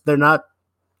just they're not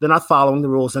following the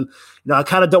rules, and I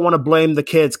kind of don't want to blame the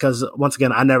kids because once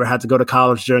again, I never had to go to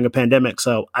college during a pandemic,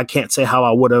 so I can't say how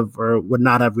I would have or would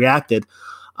not have reacted.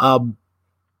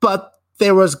 But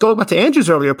there was, going back to Andrew's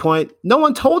earlier point, no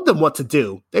one told them what to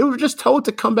do. They were just told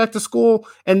to come back to school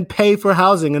and pay for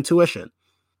housing and tuition.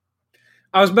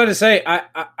 I was about to say,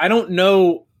 I don't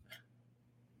know.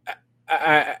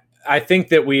 I think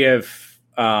that we have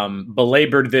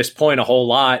belabored this point a whole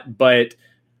lot, but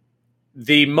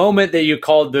the moment that you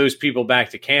called those people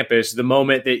back to campus, the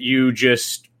moment that you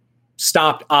just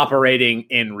stopped operating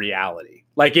in reality,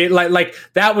 that's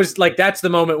the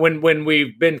moment when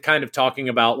we've been kind of talking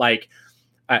about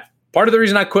part of the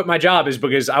reason I quit my job is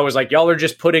because I was y'all are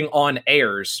just putting on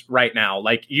airs right now.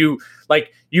 You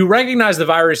recognize the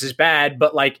virus is bad,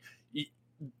 but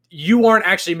you aren't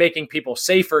actually making people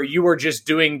safer. You are just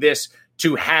doing this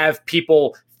to have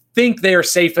people think they're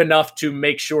safe enough to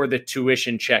make sure the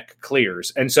tuition check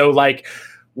clears. And so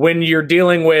when you're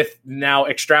dealing with, now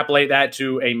extrapolate that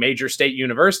to a major state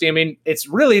university, it's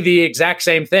really the exact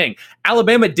same thing.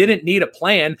 Alabama didn't need a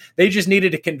plan. They just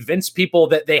needed to convince people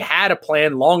that they had a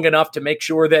plan long enough to make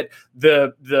sure that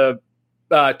the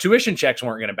tuition checks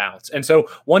weren't going to bounce. And so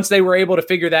once they were able to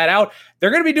figure that out, they're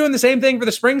going to be doing the same thing for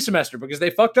the spring semester because they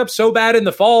fucked up so bad in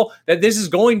the fall that this is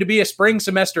going to be a spring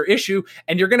semester issue.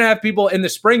 And you're going to have people in the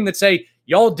spring that say,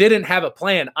 y'all didn't have a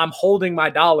plan. I'm holding my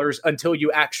dollars until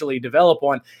you actually develop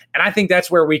one. And I think that's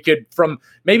where we could, from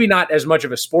maybe not as much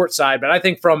of a sports side, but I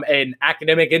think from an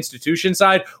academic institution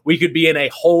side, we could be in a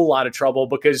whole lot of trouble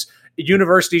because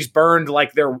universities burned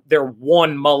their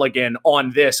one mulligan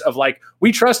on this of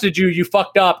we trusted you, you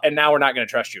fucked up, and now we're not going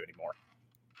to trust you anymore.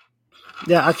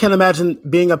 Yeah, I can't imagine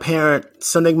being a parent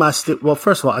sending my well,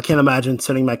 first of all, I can't imagine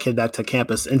sending my kid back to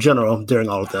campus in general during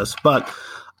all of this, but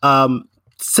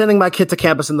sending my kid to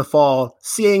campus in the fall,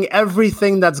 seeing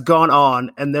everything that's gone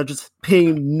on, and they're just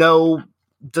paying no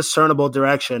discernible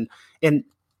direction in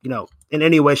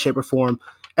any way, shape, or form,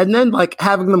 and then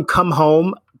having them come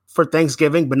home for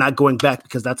Thanksgiving, but not going back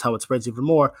because that's how it spreads even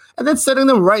more, and then sending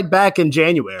them right back in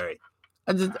January.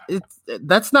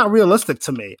 That's not realistic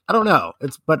to me. I don't know.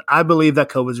 But I believe that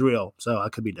COVID's real, so I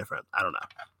could be different. I don't know.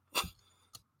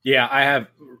 Yeah, I have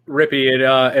Rippy.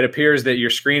 It appears that your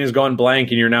screen has gone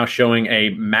blank, and you're now showing a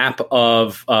map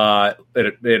of.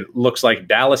 It looks like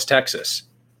Dallas, Texas.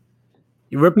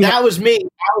 That was me.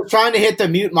 I was trying to hit the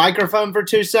mute microphone for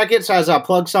 2 seconds as I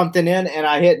plugged something in, and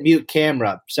I hit mute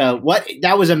camera. So what?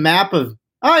 That was a map of.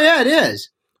 Oh yeah, it is.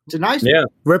 It's a nice. Yeah.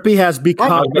 Rippy has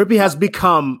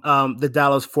become the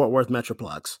Dallas Fort Worth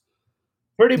Metroplex.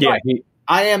 Pretty much.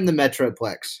 I am the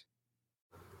Metroplex.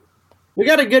 We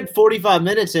got a good 45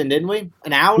 minutes in, didn't we?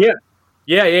 An hour?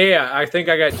 Yeah. I think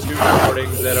I got 2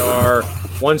 recordings that are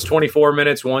one's 24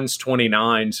 minutes, one's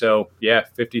 29. So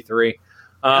 53.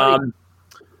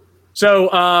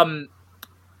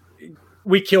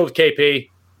 We killed KP.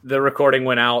 The recording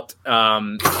went out.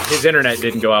 His internet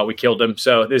didn't go out. We killed him.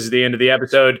 So this is the end of the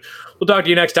episode. We'll talk to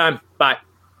you next time. Bye.